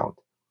ground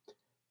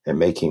and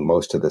making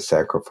most of the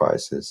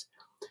sacrifices,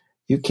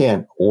 you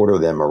can't order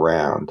them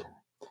around.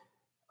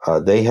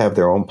 They have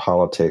their own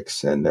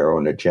politics and their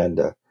own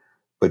agenda,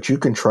 but you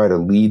can try to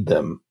lead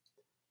them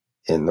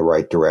in the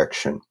right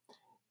direction.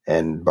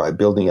 and by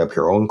building up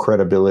your own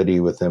credibility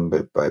with them,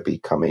 but by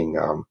becoming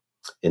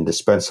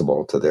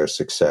indispensable to their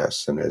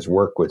success. And as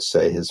Work would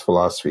say, his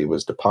philosophy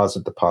was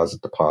deposit,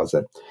 deposit,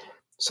 deposit,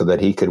 so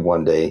that he could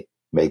one day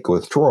make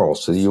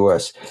withdrawals to the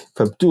U.S.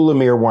 If Abdul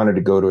Amir wanted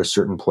to go to a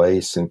certain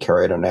place and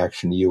carry out an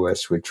action, the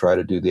U.S. would try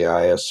to do the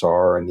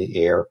ISR in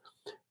the air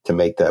to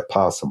make that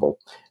possible.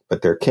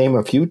 But there came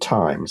a few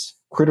times,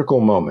 critical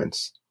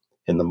moments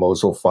in the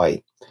Mosul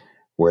fight,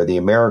 where the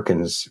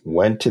Americans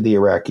went to the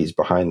Iraqis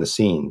behind the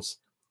scenes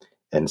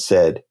and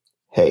said,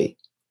 hey,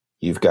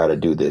 you've got to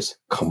do this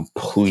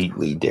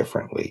completely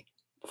differently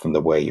from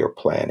the way you're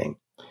planning.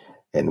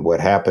 And what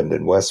happened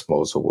in West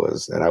Mosul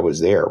was, and I was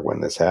there when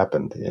this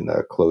happened in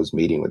a closed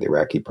meeting with the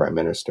Iraqi prime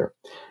minister,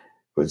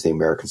 was the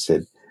Americans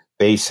said,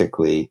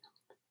 basically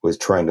was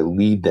trying to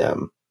lead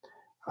them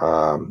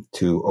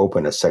to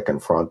open a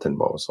second front in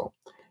Mosul.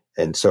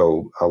 And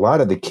so a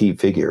lot of the key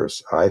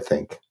figures, I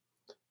think,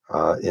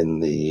 in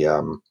the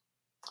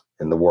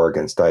war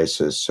against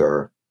ISIS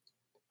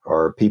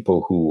are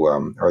people who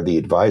are the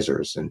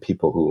advisors and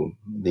people who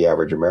the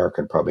average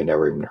American probably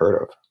never even heard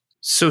of.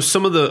 So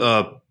some of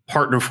the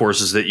partner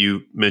forces that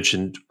you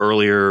mentioned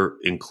earlier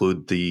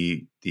include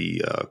the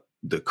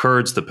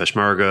Kurds, the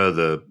Peshmerga,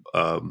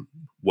 the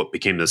what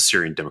became the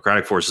Syrian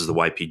Democratic Forces, the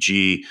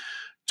YPG.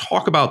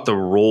 Talk about the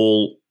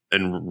role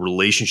and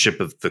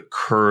relationship of the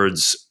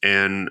Kurds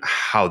and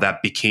how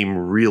that became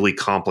really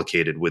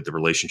complicated with the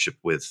relationship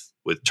with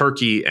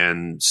Turkey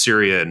and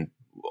Syria, and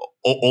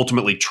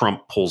ultimately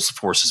Trump pulls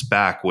forces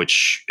back,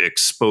 which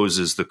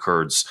exposes the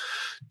Kurds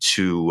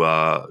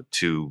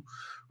to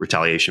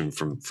retaliation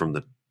from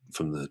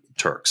the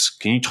Turks.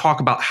 Can you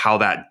talk about how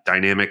that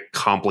dynamic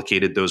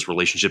complicated those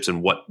relationships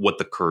and what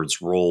the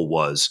Kurds' role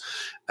was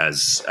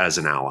as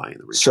an ally in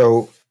the region?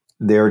 So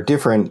there are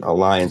different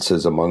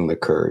alliances among the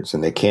Kurds,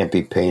 and they can't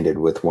be painted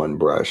with one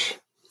brush.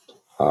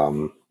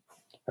 You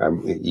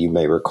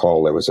may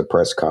recall there was a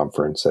press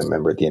conference, I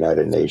remember at the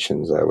United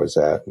Nations I was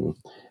at, and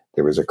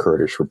there was a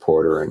Kurdish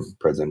reporter, and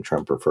President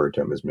Trump referred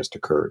to him as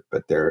Mr. Kurd.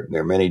 But there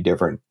are many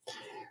different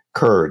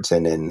Kurds,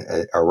 and in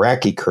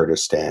Iraqi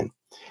Kurdistan,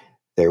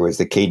 there was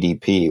the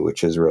KDP,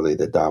 which is really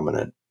the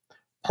dominant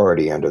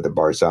party under the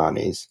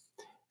Barzanis.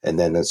 And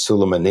then in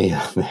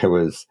Sulaymaniyah, there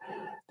was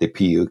the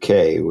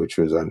PUK, which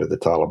was under the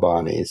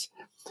Talibanis.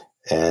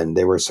 And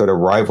they were sort of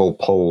rival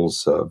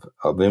poles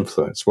of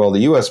influence. Well, the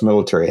U.S.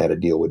 military had to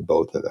deal with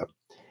both of them.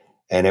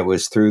 And it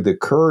was through the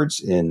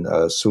Kurds in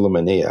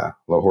Sulaymaniyah,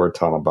 Lahore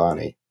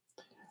Talabani,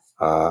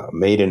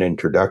 made an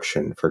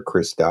introduction for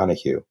Chris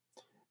Donahue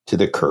to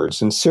the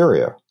Kurds in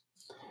Syria,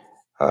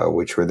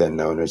 which were then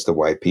known as the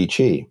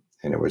YPG.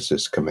 And it was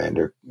this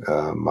commander,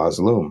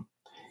 Mazloum.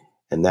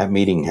 And that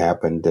meeting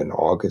happened in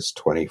August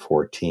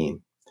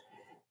 2014.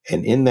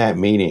 And in that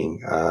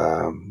meeting,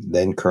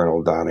 then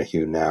Colonel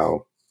Donahue,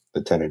 now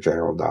Lieutenant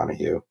General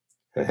Donahue,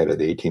 head of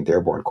the 18th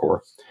Airborne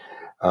Corps,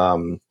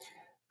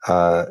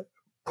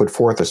 put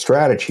forth a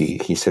strategy.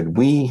 He said,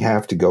 we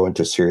have to go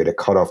into Syria to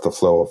cut off the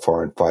flow of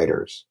foreign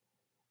fighters.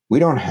 We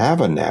don't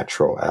have a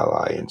natural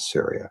ally in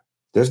Syria.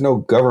 There's no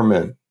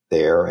government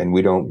there, and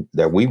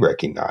that we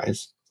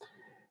recognize.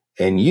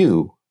 And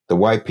you, the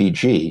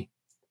YPG,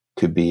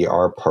 could be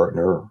our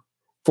partner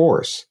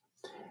force.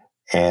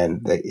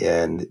 And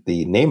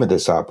the name of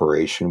this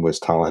operation was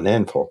Talan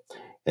Anfal.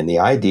 And the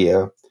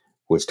idea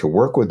was to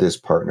work with this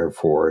partner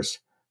force,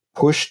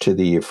 push to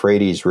the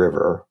Euphrates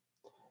River,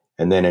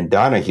 and then in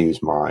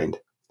Donahue's mind,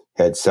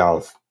 head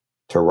south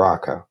to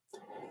Raqqa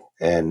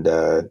and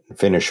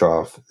finish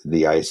off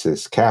the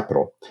ISIS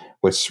capital.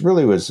 What's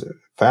really was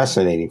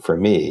fascinating for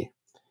me,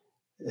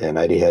 and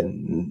I had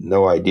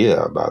no idea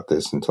about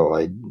this until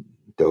I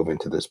dove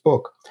into this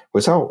book,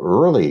 was how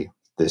early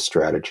this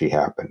strategy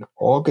happened.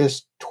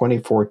 August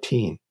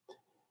 2014,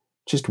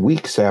 just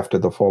weeks after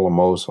the fall of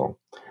Mosul.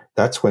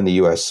 That's when the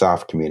U.S.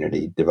 SOF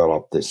community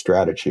developed this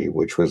strategy,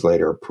 which was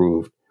later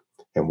approved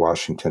in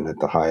Washington at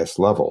the highest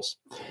levels.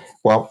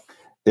 Well,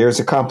 there's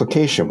a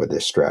complication with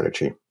this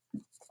strategy.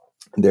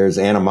 There's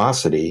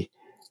animosity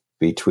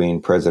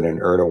between President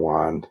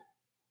Erdogan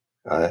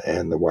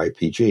and the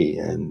YPG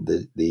and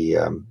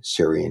the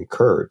Syrian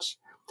Kurds.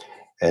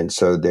 And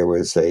so there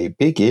was a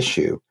big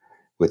issue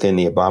within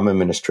the Obama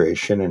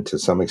administration and to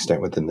some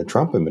extent within the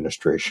Trump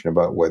administration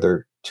about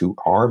whether to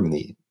arm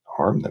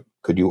them.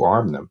 Could you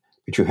arm them?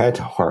 But you had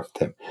to arm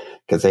them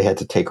because they had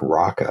to take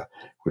Raqqa,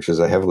 which is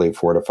a heavily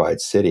fortified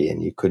city,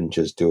 and you couldn't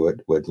just do it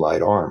with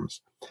light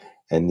arms.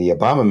 And the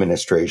Obama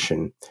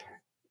administration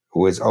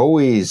was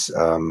always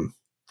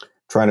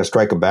trying to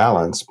strike a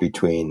balance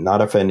between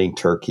not offending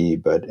Turkey,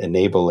 but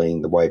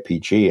enabling the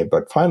YPG.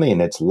 But finally,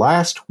 in its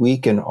last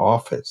week in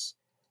office,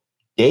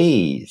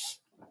 days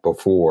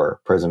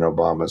before President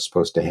Obama was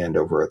supposed to hand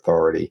over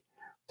authority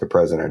to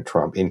President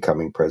Trump,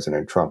 incoming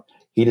President Trump,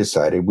 he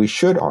decided we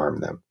should arm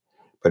them.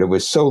 But it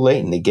was so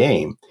late in the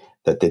game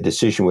that the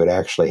decision would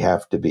actually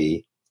have to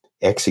be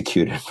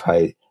executed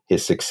by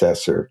his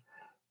successor,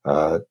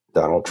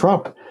 Donald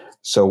Trump.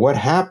 So what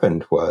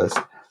happened was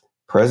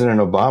President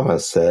Obama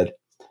said,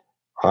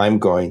 I'm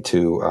going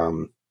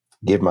to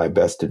give my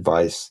best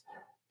advice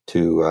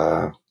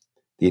to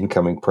the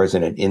incoming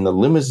president in the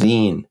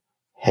limousine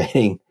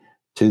heading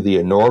to the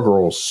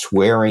inaugural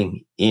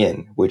swearing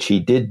in, which he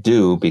did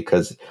do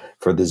because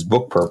for this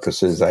book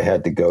purposes, I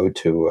had to go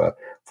to a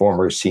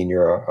former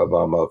senior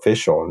Obama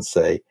official and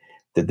say,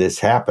 did this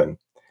happen?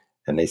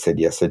 And they said,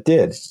 yes, it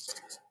did.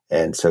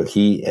 And so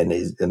he,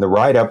 in the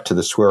ride up to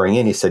the swearing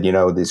in, he said,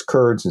 these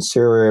Kurds in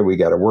Syria, we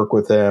got to work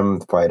with them,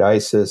 fight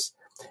ISIS.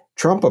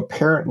 Trump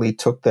apparently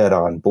took that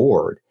on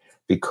board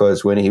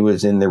because when he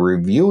was in the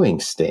reviewing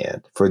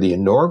stand for the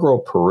inaugural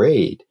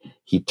parade,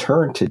 he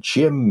turned to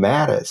Jim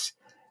Mattis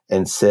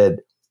and said,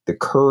 the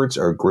Kurds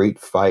are great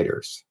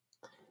fighters.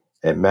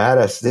 And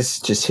Mattis, this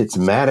just hits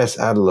Mattis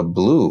out of the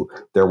blue.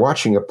 They're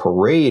watching a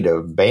parade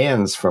of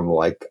bands from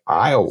like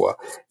Iowa.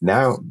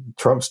 Now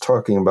Trump's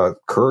talking about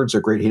Kurds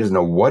are great. He doesn't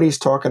know what he's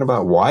talking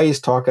about, why he's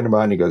talking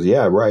about. And he goes,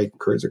 yeah, right.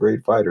 Kurds are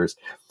great fighters.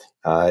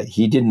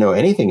 He didn't know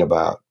anything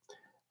about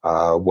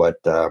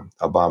what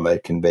Obama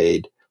had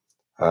conveyed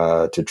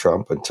to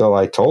Trump until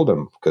I told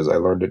him, because I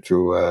learned it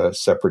through a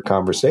separate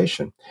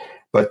conversation.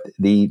 But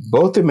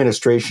both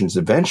administrations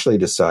eventually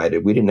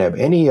decided we didn't have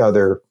any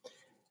other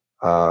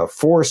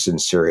force in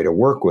Syria to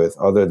work with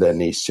other than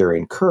the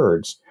Syrian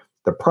Kurds.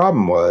 The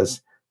problem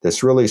was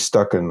this really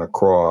stuck in the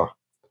craw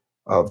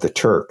of the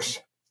Turks,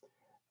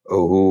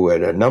 who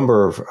at a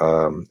number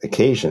of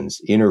occasions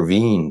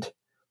intervened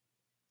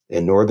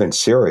in northern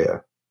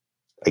Syria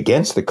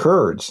against the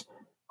Kurds,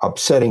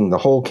 upsetting the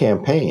whole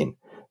campaign.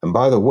 And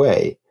by the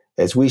way,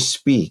 as we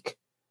speak,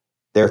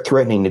 they're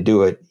threatening to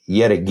do it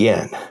yet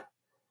again,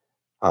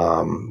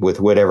 with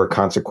whatever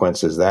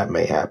consequences that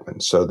may happen.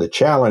 So the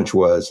challenge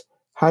was,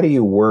 how do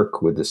you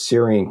work with the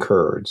Syrian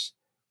Kurds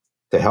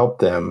to help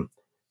them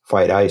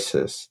fight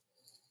ISIS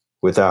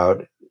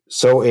without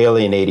so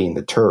alienating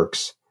the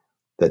Turks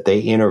that they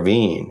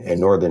intervene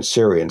in northern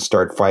Syria and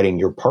start fighting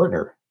your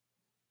partner?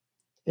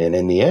 And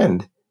in the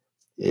end,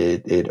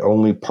 it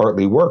only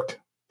partly worked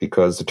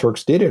because the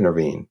Turks did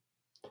intervene.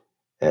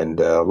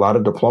 And a lot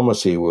of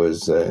diplomacy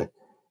was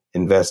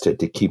invested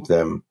to keep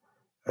them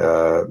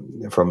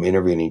from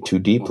intervening too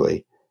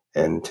deeply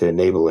and to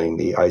enabling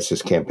the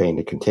ISIS campaign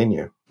to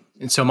continue.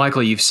 And so,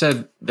 Michael, you've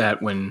said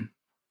that when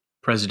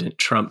President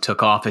Trump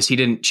took office, he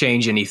didn't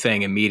change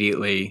anything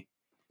immediately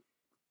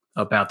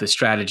about the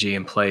strategy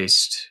in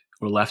place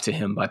or left to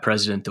him by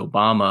President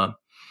Obama.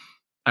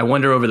 I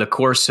wonder, over the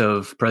course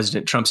of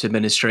President Trump's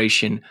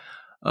administration,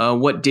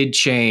 what did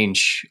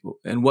change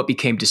and what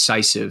became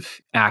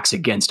decisive acts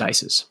against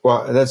ISIS?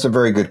 Well, that's a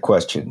very good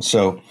question.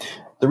 So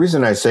the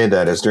reason I say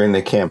that is during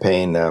the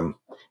campaign,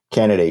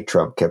 candidate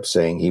Trump kept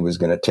saying he was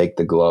going to take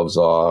the gloves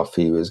off.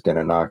 He was going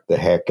to knock the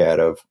heck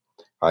out of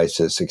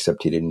ISIS,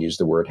 except he didn't use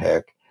the word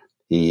heck.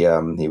 He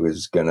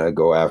was going to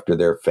go after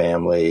their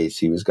families.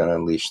 He was going to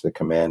unleash the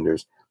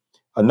commanders.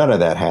 None of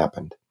that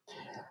happened.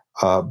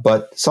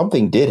 But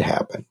something did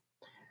happen,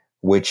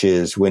 which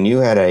is when you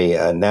had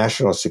a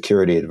national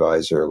security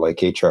advisor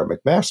like H.R.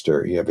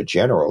 McMaster, you have a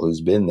general who's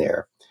been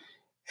there.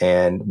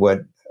 And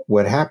what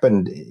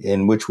happened,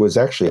 in which was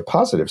actually a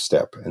positive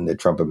step in the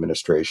Trump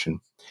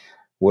administration,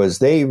 was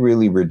they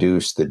really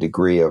reduced the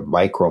degree of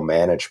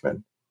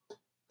micromanagement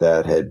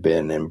that had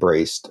been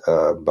embraced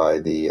by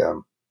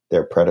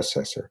their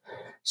predecessor.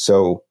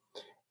 So,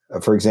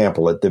 for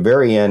example, at the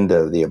very end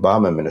of the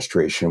Obama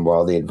administration,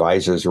 while the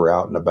advisors were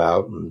out and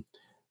about and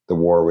the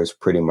war was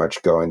pretty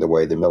much going the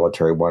way the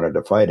military wanted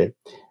to fight it,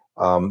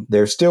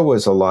 there still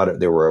was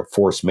there were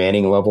force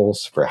manning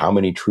levels for how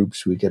many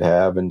troops we could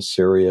have in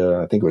Syria.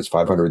 I think it was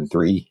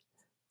 503,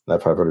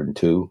 not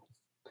 502,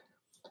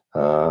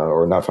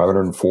 or not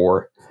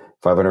 504,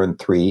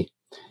 503.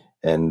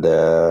 And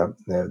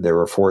there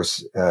were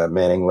force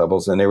manning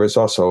levels, and there was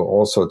also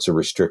all sorts of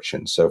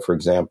restrictions. So, for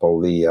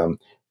example, the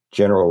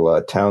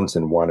General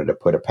Townsend wanted to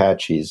put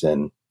Apaches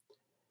in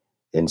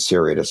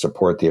Syria to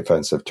support the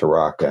offensive to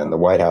Raqqa, and the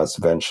White House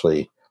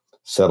eventually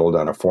settled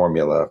on a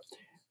formula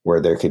where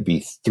there could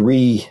be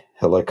 3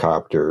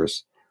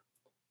 helicopters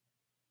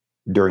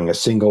during a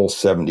single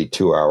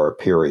 72-hour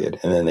period,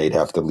 and then they'd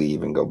have to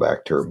leave and go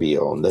back to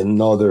Erbil, and then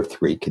another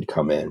 3 could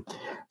come in.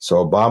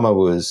 So Obama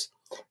was,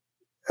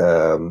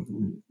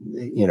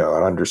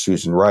 under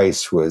Susan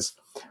Rice, was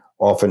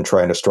often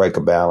trying to strike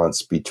a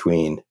balance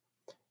between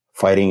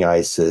fighting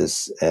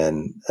ISIS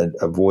and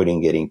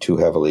avoiding getting too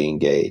heavily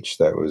engaged.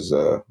 That was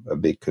a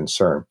big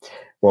concern.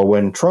 Well,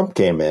 when Trump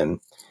came in,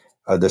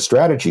 the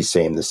strategy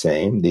stayed the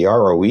same. The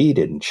ROE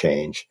didn't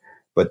change,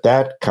 but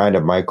that kind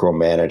of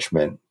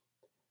micromanagement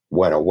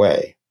went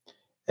away.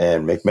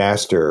 And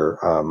McMaster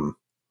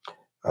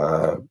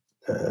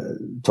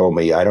told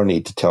me, I don't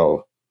need to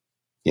tell,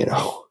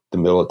 the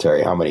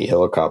military how many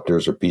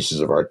helicopters or pieces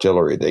of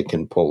artillery they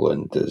can pull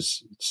into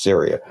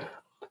Syria.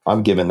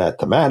 I'm giving that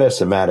to Mattis,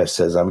 and Mattis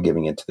says I'm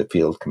giving it to the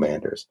field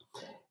commanders.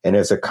 And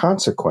as a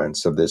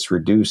consequence of this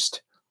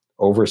reduced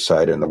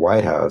oversight in the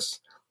White House,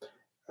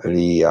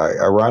 the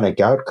ironic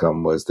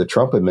outcome was the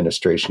Trump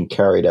administration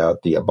carried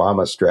out the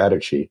Obama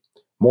strategy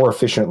more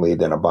efficiently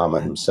than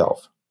Obama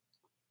himself,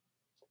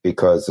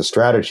 because the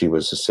strategy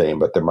was the same,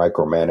 but the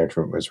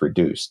micromanagement was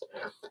reduced.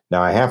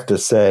 Now, I have to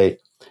say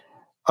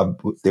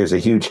there's a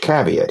huge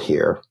caveat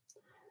here,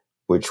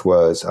 which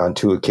was on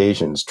 2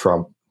 occasions,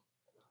 Trump,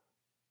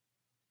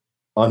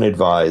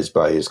 unadvised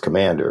by his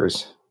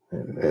commanders,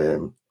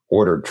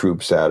 ordered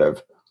troops out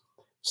of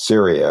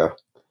Syria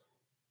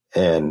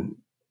and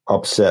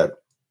upset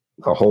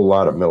a whole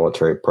lot of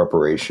military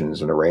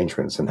preparations and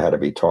arrangements and had to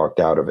be talked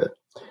out of it.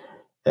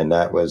 And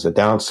that was a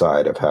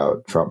downside of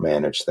how Trump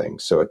managed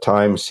things. So at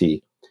times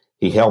he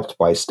helped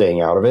by staying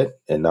out of it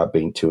and not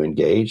being too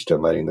engaged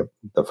and letting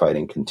the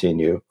fighting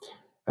continue.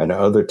 And at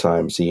other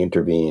times he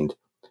intervened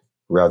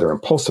rather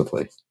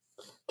impulsively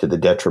to the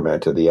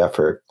detriment of the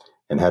effort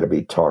and had to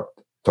be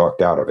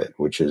talked out of it,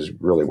 which is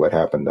really what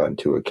happened on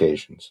 2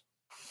 occasions.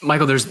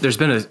 Michael, there's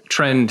been a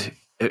trend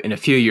in a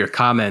few of your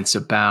comments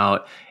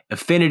about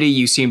affinity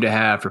you seem to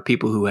have for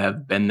people who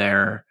have been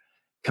there,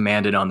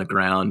 commanded on the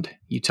ground.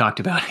 You talked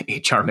about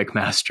H.R.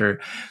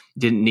 McMaster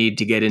didn't need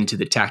to get into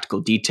the tactical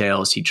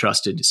details. He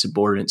trusted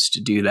subordinates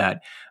to do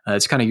that.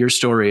 It's kind of your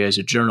story as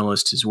a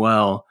journalist as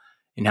well,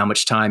 and how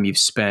much time you've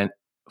spent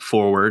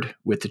forward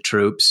with the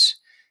troops.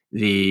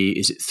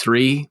 Is it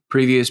 3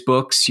 previous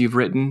books you've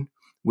written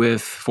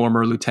with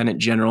former Lieutenant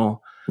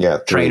General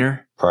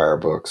Traynor? Prior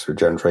books for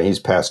General Traynor. He's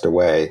passed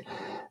away,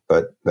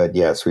 but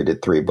yes, we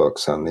did 3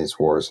 books on these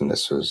wars, and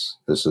this is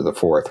the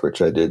 4th,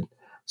 which I did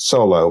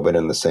solo, but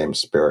in the same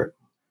spirit.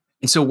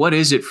 And so what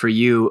is it for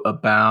you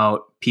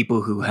about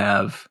people who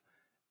have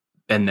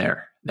been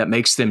there that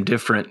makes them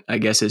different, I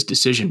guess, as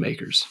decision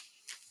makers?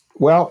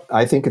 Well,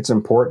 I think it's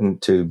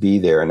important to be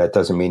there, and that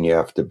doesn't mean you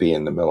have to be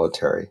in the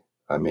military.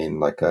 I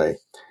mean,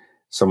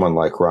 someone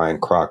like Ryan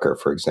Crocker,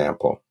 for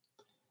example,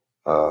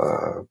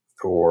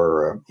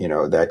 or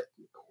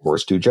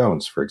Stu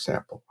Jones, for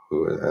example,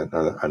 who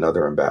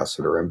another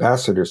ambassador.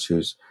 Ambassadors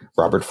who's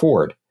Robert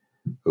Ford,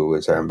 who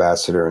is our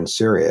ambassador in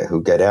Syria,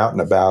 who get out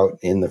and about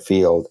in the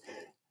field,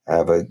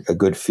 have a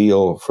good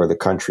feel for the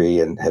country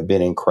and have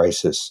been in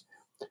crisis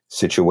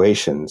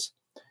situations,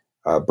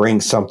 bring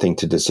something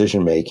to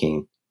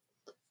decision-making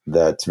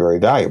that's very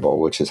valuable,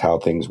 which is how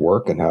things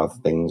work and how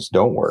things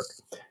don't work.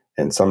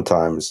 And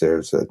sometimes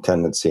there's a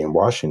tendency in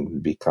Washington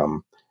to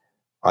become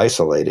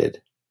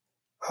isolated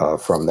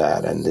from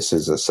that. And this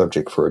is a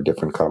subject for a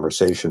different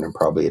conversation and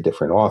probably a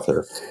different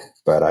author.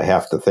 But I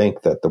have to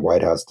think that the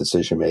White House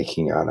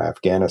decision-making on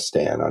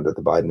Afghanistan under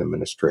the Biden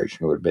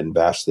administration would have been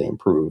vastly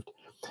improved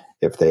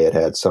if they had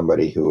had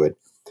somebody who had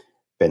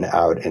been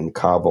out in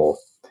Kabul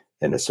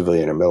in a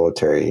civilian or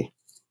military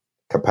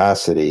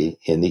capacity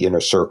in the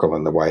inner circle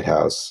in the White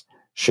House,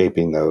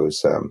 shaping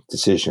those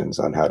decisions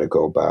on how to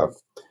go about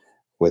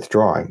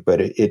withdrawing.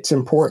 But it's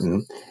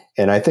important,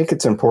 and I think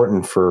it's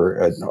important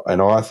for an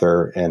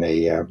author and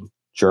a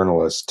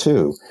journalist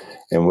too.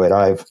 And what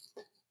I've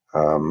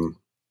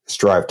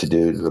strived to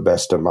do to the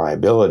best of my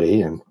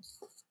ability and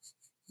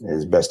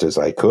as best as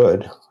I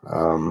could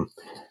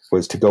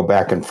was to go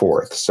back and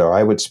forth. So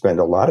I would spend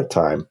a lot of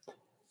time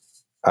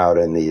out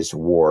in these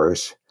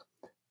wars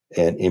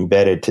and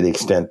embedded to the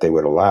extent they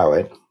would allow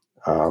it.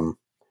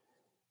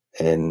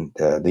 And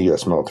the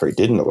U.S. military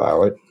didn't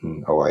allow it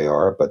in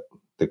OIR, but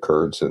the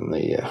Kurds and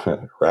the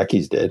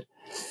Iraqis did.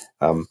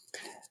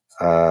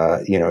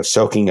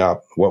 Soaking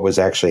up what was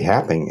actually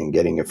happening and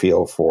getting a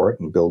feel for it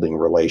and building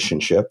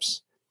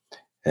relationships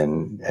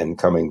and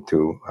coming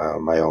to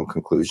my own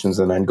conclusions,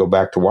 and then go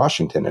back to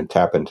Washington and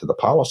tap into the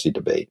policy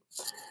debate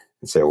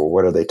and say, well,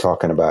 what are they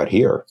talking about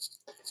here?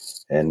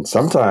 And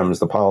sometimes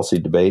the policy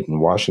debate in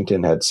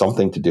Washington had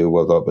something to do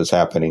with what was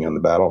happening on the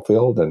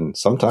battlefield, and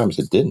sometimes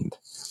it didn't.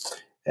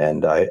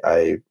 And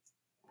I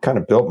kind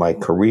of built my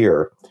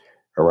career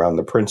around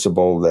the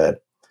principle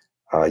that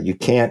you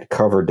can't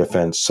cover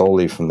defense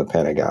solely from the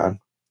Pentagon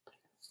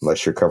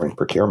unless you're covering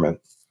procurement.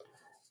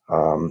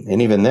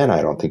 And even then,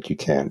 I don't think you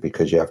can,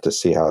 because you have to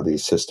see how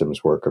these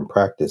systems work in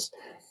practice.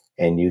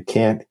 And you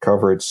can't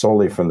cover it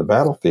solely from the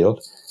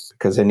battlefield,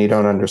 because then you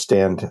don't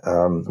understand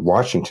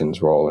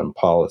Washington's role in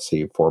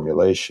policy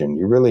formulation.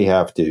 You really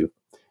have to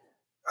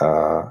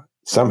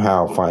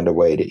somehow find a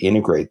way to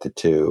integrate the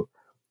two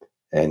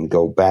and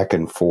go back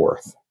and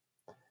forth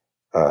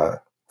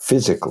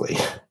physically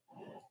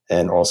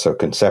and also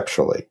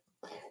conceptually.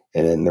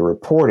 And in the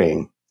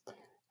reporting,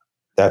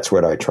 that's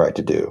what I tried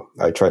to do.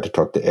 I tried to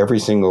talk to every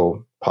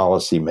single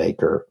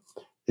policymaker,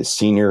 as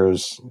senior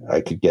as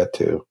I could get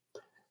to,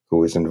 who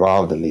was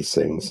involved in these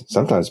things,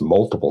 sometimes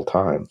multiple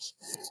times.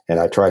 And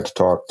I tried to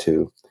talk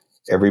to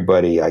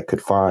everybody I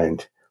could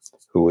find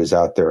who was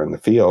out there in the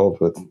field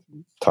with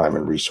time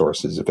and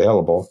resources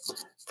available,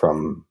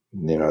 from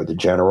the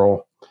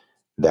general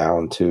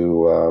down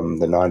to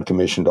the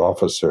non-commissioned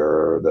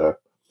officer,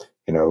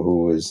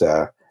 who was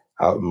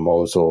out in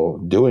Mosul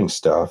doing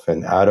stuff.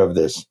 And out of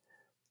this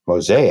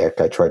mosaic,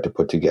 I tried to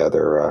put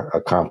together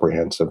a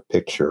comprehensive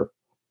picture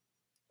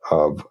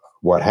of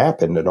what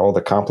happened and all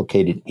the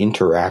complicated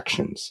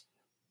interactions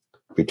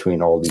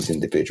between all these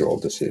individual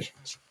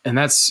decisions. And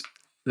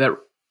that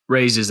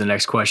raises the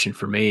next question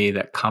for me,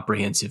 that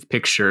comprehensive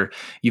picture.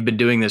 You've been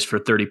doing this for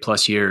 30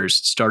 plus years,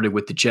 started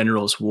with the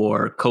Generals'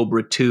 War,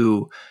 Cobra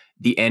II,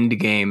 the End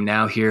Game,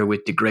 now here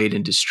with Degrade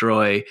and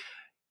Destroy.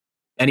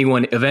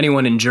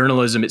 anyone in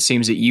journalism, it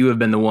seems that you have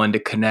been the one to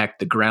connect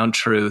the ground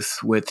truth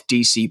with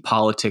DC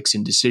politics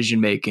and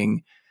decision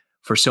making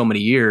for so many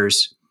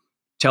years.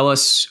 Tell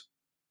us,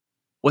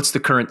 what's the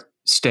current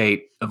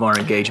state of our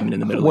engagement in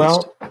the Middle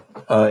East?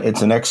 Well,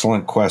 it's an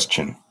excellent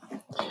question.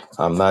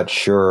 I'm not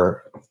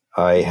sure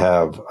I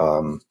have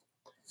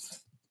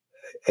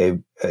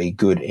a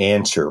good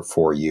answer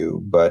for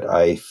you, but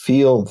I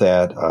feel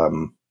that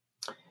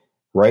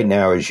right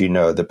now, as you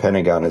know, the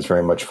Pentagon is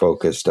very much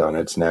focused on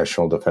its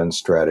national defense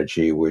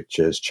strategy, which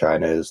is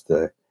China is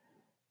the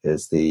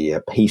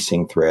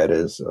pacing threat,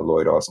 as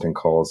Lloyd Austin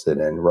calls it,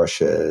 and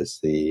Russia is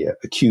the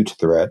acute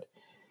threat.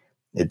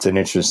 It's an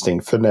interesting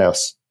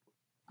finesse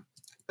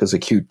because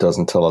acute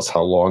doesn't tell us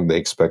how long they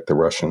expect the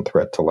Russian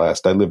threat to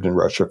last. I lived in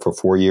Russia for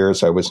 4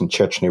 years. I was in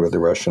Chechnya with the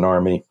Russian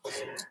army.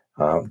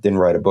 Didn't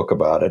write a book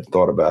about it,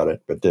 thought about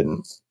it, but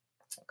didn't.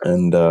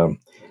 And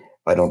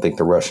I don't think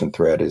the Russian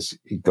threat is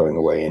going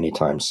away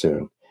anytime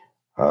soon,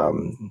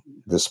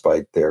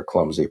 despite their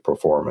clumsy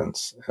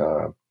performance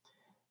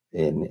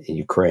in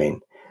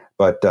Ukraine.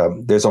 But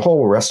there's a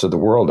whole rest of the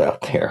world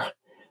out there.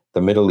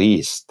 The Middle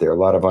East, there are a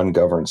lot of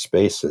ungoverned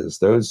spaces.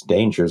 Those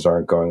dangers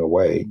aren't going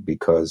away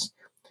because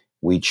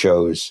we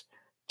chose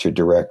to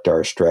direct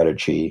our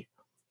strategy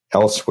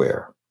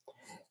elsewhere.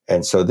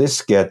 And so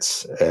this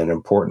gets an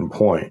important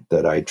point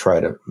that I try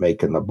to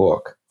make in the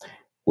book,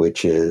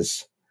 which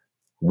is,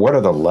 what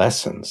are the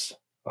lessons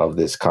of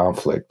this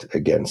conflict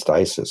against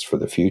ISIS for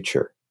the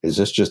future? Is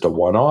this just a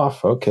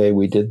one-off? Okay,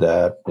 we did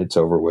that. It's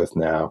over with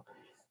now.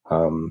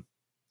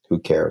 Who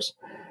cares?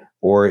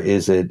 Or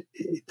does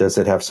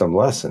it have some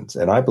lessons?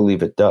 And I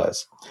believe it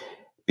does,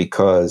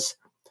 because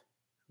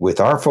with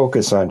our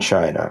focus on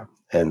China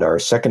and our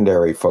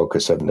secondary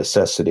focus of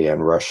necessity on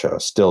Russia,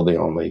 still the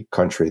only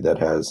country that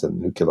has a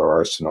nuclear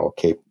arsenal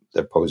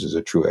that poses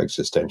a true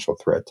existential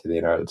threat to the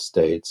United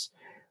States,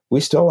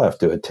 we still have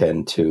to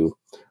attend to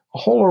a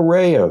whole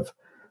array of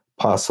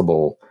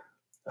possible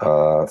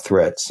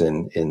threats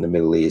in the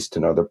Middle East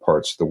and other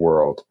parts of the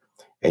world.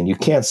 And you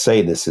can't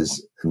say this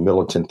is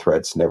militant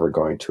threats never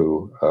going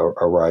to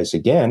arise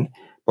again,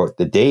 but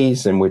the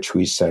days in which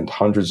we sent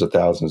hundreds of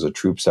thousands of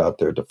troops out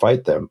there to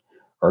fight them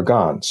are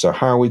gone. So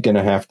how are we going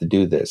to have to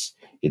do this?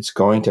 It's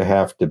going to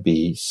have to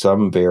be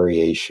some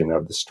variation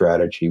of the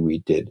strategy we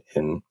did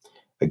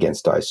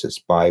against ISIS,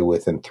 by,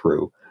 with, and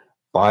through,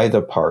 by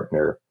the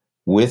partner,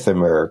 with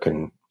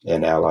American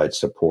and allied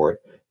support,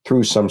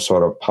 through some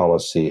sort of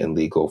policy and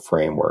legal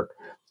framework.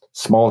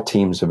 Small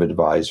teams of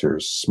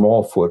advisors,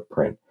 small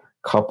footprint,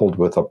 coupled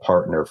with a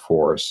partner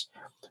force,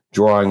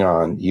 drawing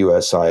on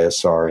U.S.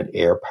 ISR and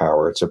air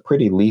power. It's a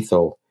pretty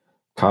lethal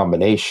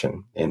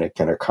combination, and it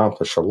can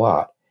accomplish a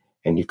lot.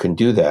 And you can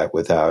do that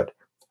without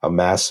a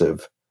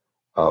massive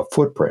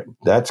footprint.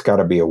 That's got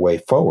to be a way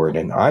forward.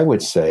 And I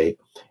would say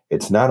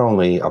it's not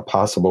only a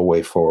possible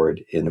way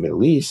forward in the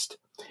Middle East.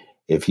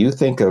 If you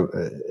think of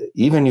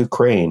even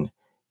Ukraine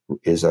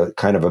is a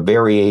kind of a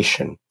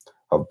variation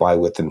of by,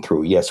 with, and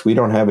through. Yes, we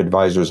don't have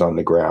advisors on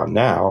the ground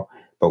now,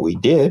 but we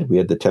did. We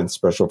had the 10th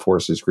Special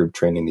Forces Group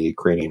training the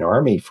Ukrainian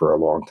army for a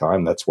long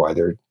time. That's why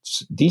they're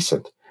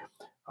decent.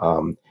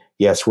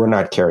 Yes, we're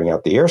not carrying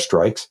out the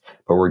airstrikes,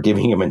 but we're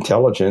giving them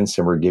intelligence,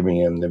 and we're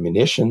giving them the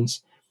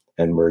munitions,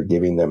 and we're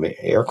giving them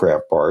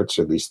aircraft parts,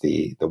 or at least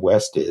the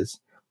West is,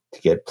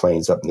 to get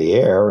planes up in the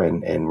air,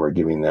 and we're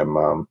giving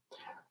them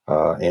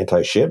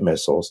anti-ship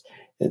missiles.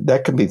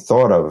 That can be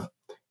thought of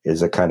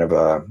as a kind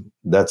of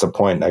that's a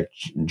point that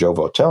Joe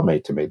Votel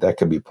made to me, that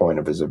could be point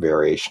of as a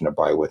variation of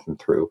by, with, and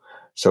through.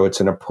 So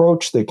it's an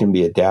approach that can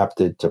be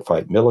adapted to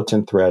fight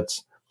militant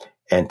threats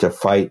and to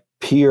fight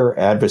peer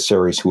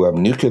adversaries who have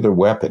nuclear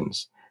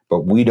weapons,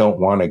 but we don't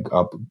want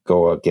to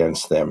go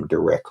against them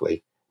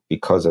directly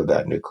because of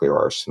that nuclear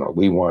arsenal.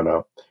 We want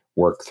to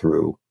work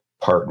through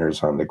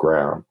partners on the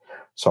ground.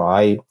 So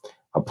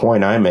a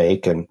point I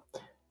make, and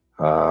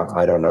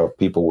I don't know if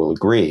people will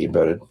agree,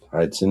 but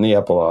it's in the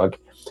epilogue,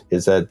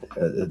 is that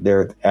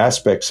there are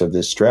aspects of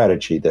this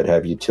strategy that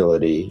have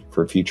utility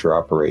for future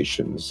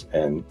operations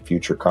and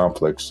future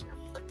conflicts,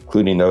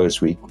 including those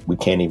we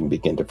can't even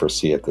begin to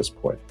foresee at this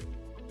point.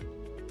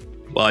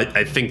 Well,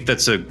 I think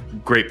that's a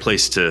great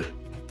place to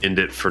end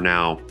it for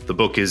now. The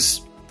book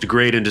is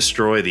Degrade and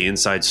Destroy: The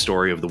Inside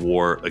Story of the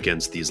War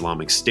Against the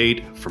Islamic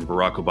State, from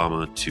Barack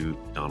Obama to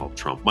Donald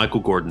Trump. Michael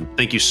Gordon,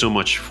 thank you so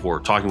much for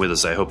talking with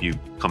us. I hope you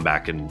come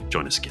back and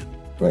join us again.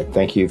 Right.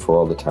 Thank you for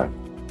all the time.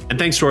 And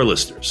thanks to our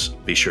listeners.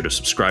 Be sure to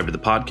subscribe to the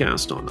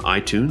podcast on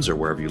iTunes or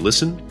wherever you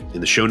listen.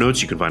 In the show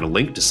notes, you can find a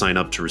link to sign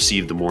up to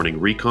receive the Morning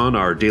Recon,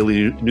 our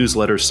daily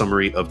newsletter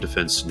summary of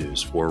defense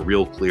news. For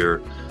Real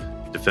Clear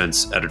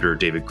Defense editor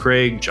David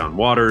Craig, John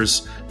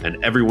Waters,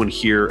 and everyone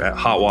here at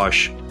Hot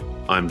Wash,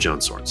 I'm John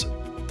Sorensen.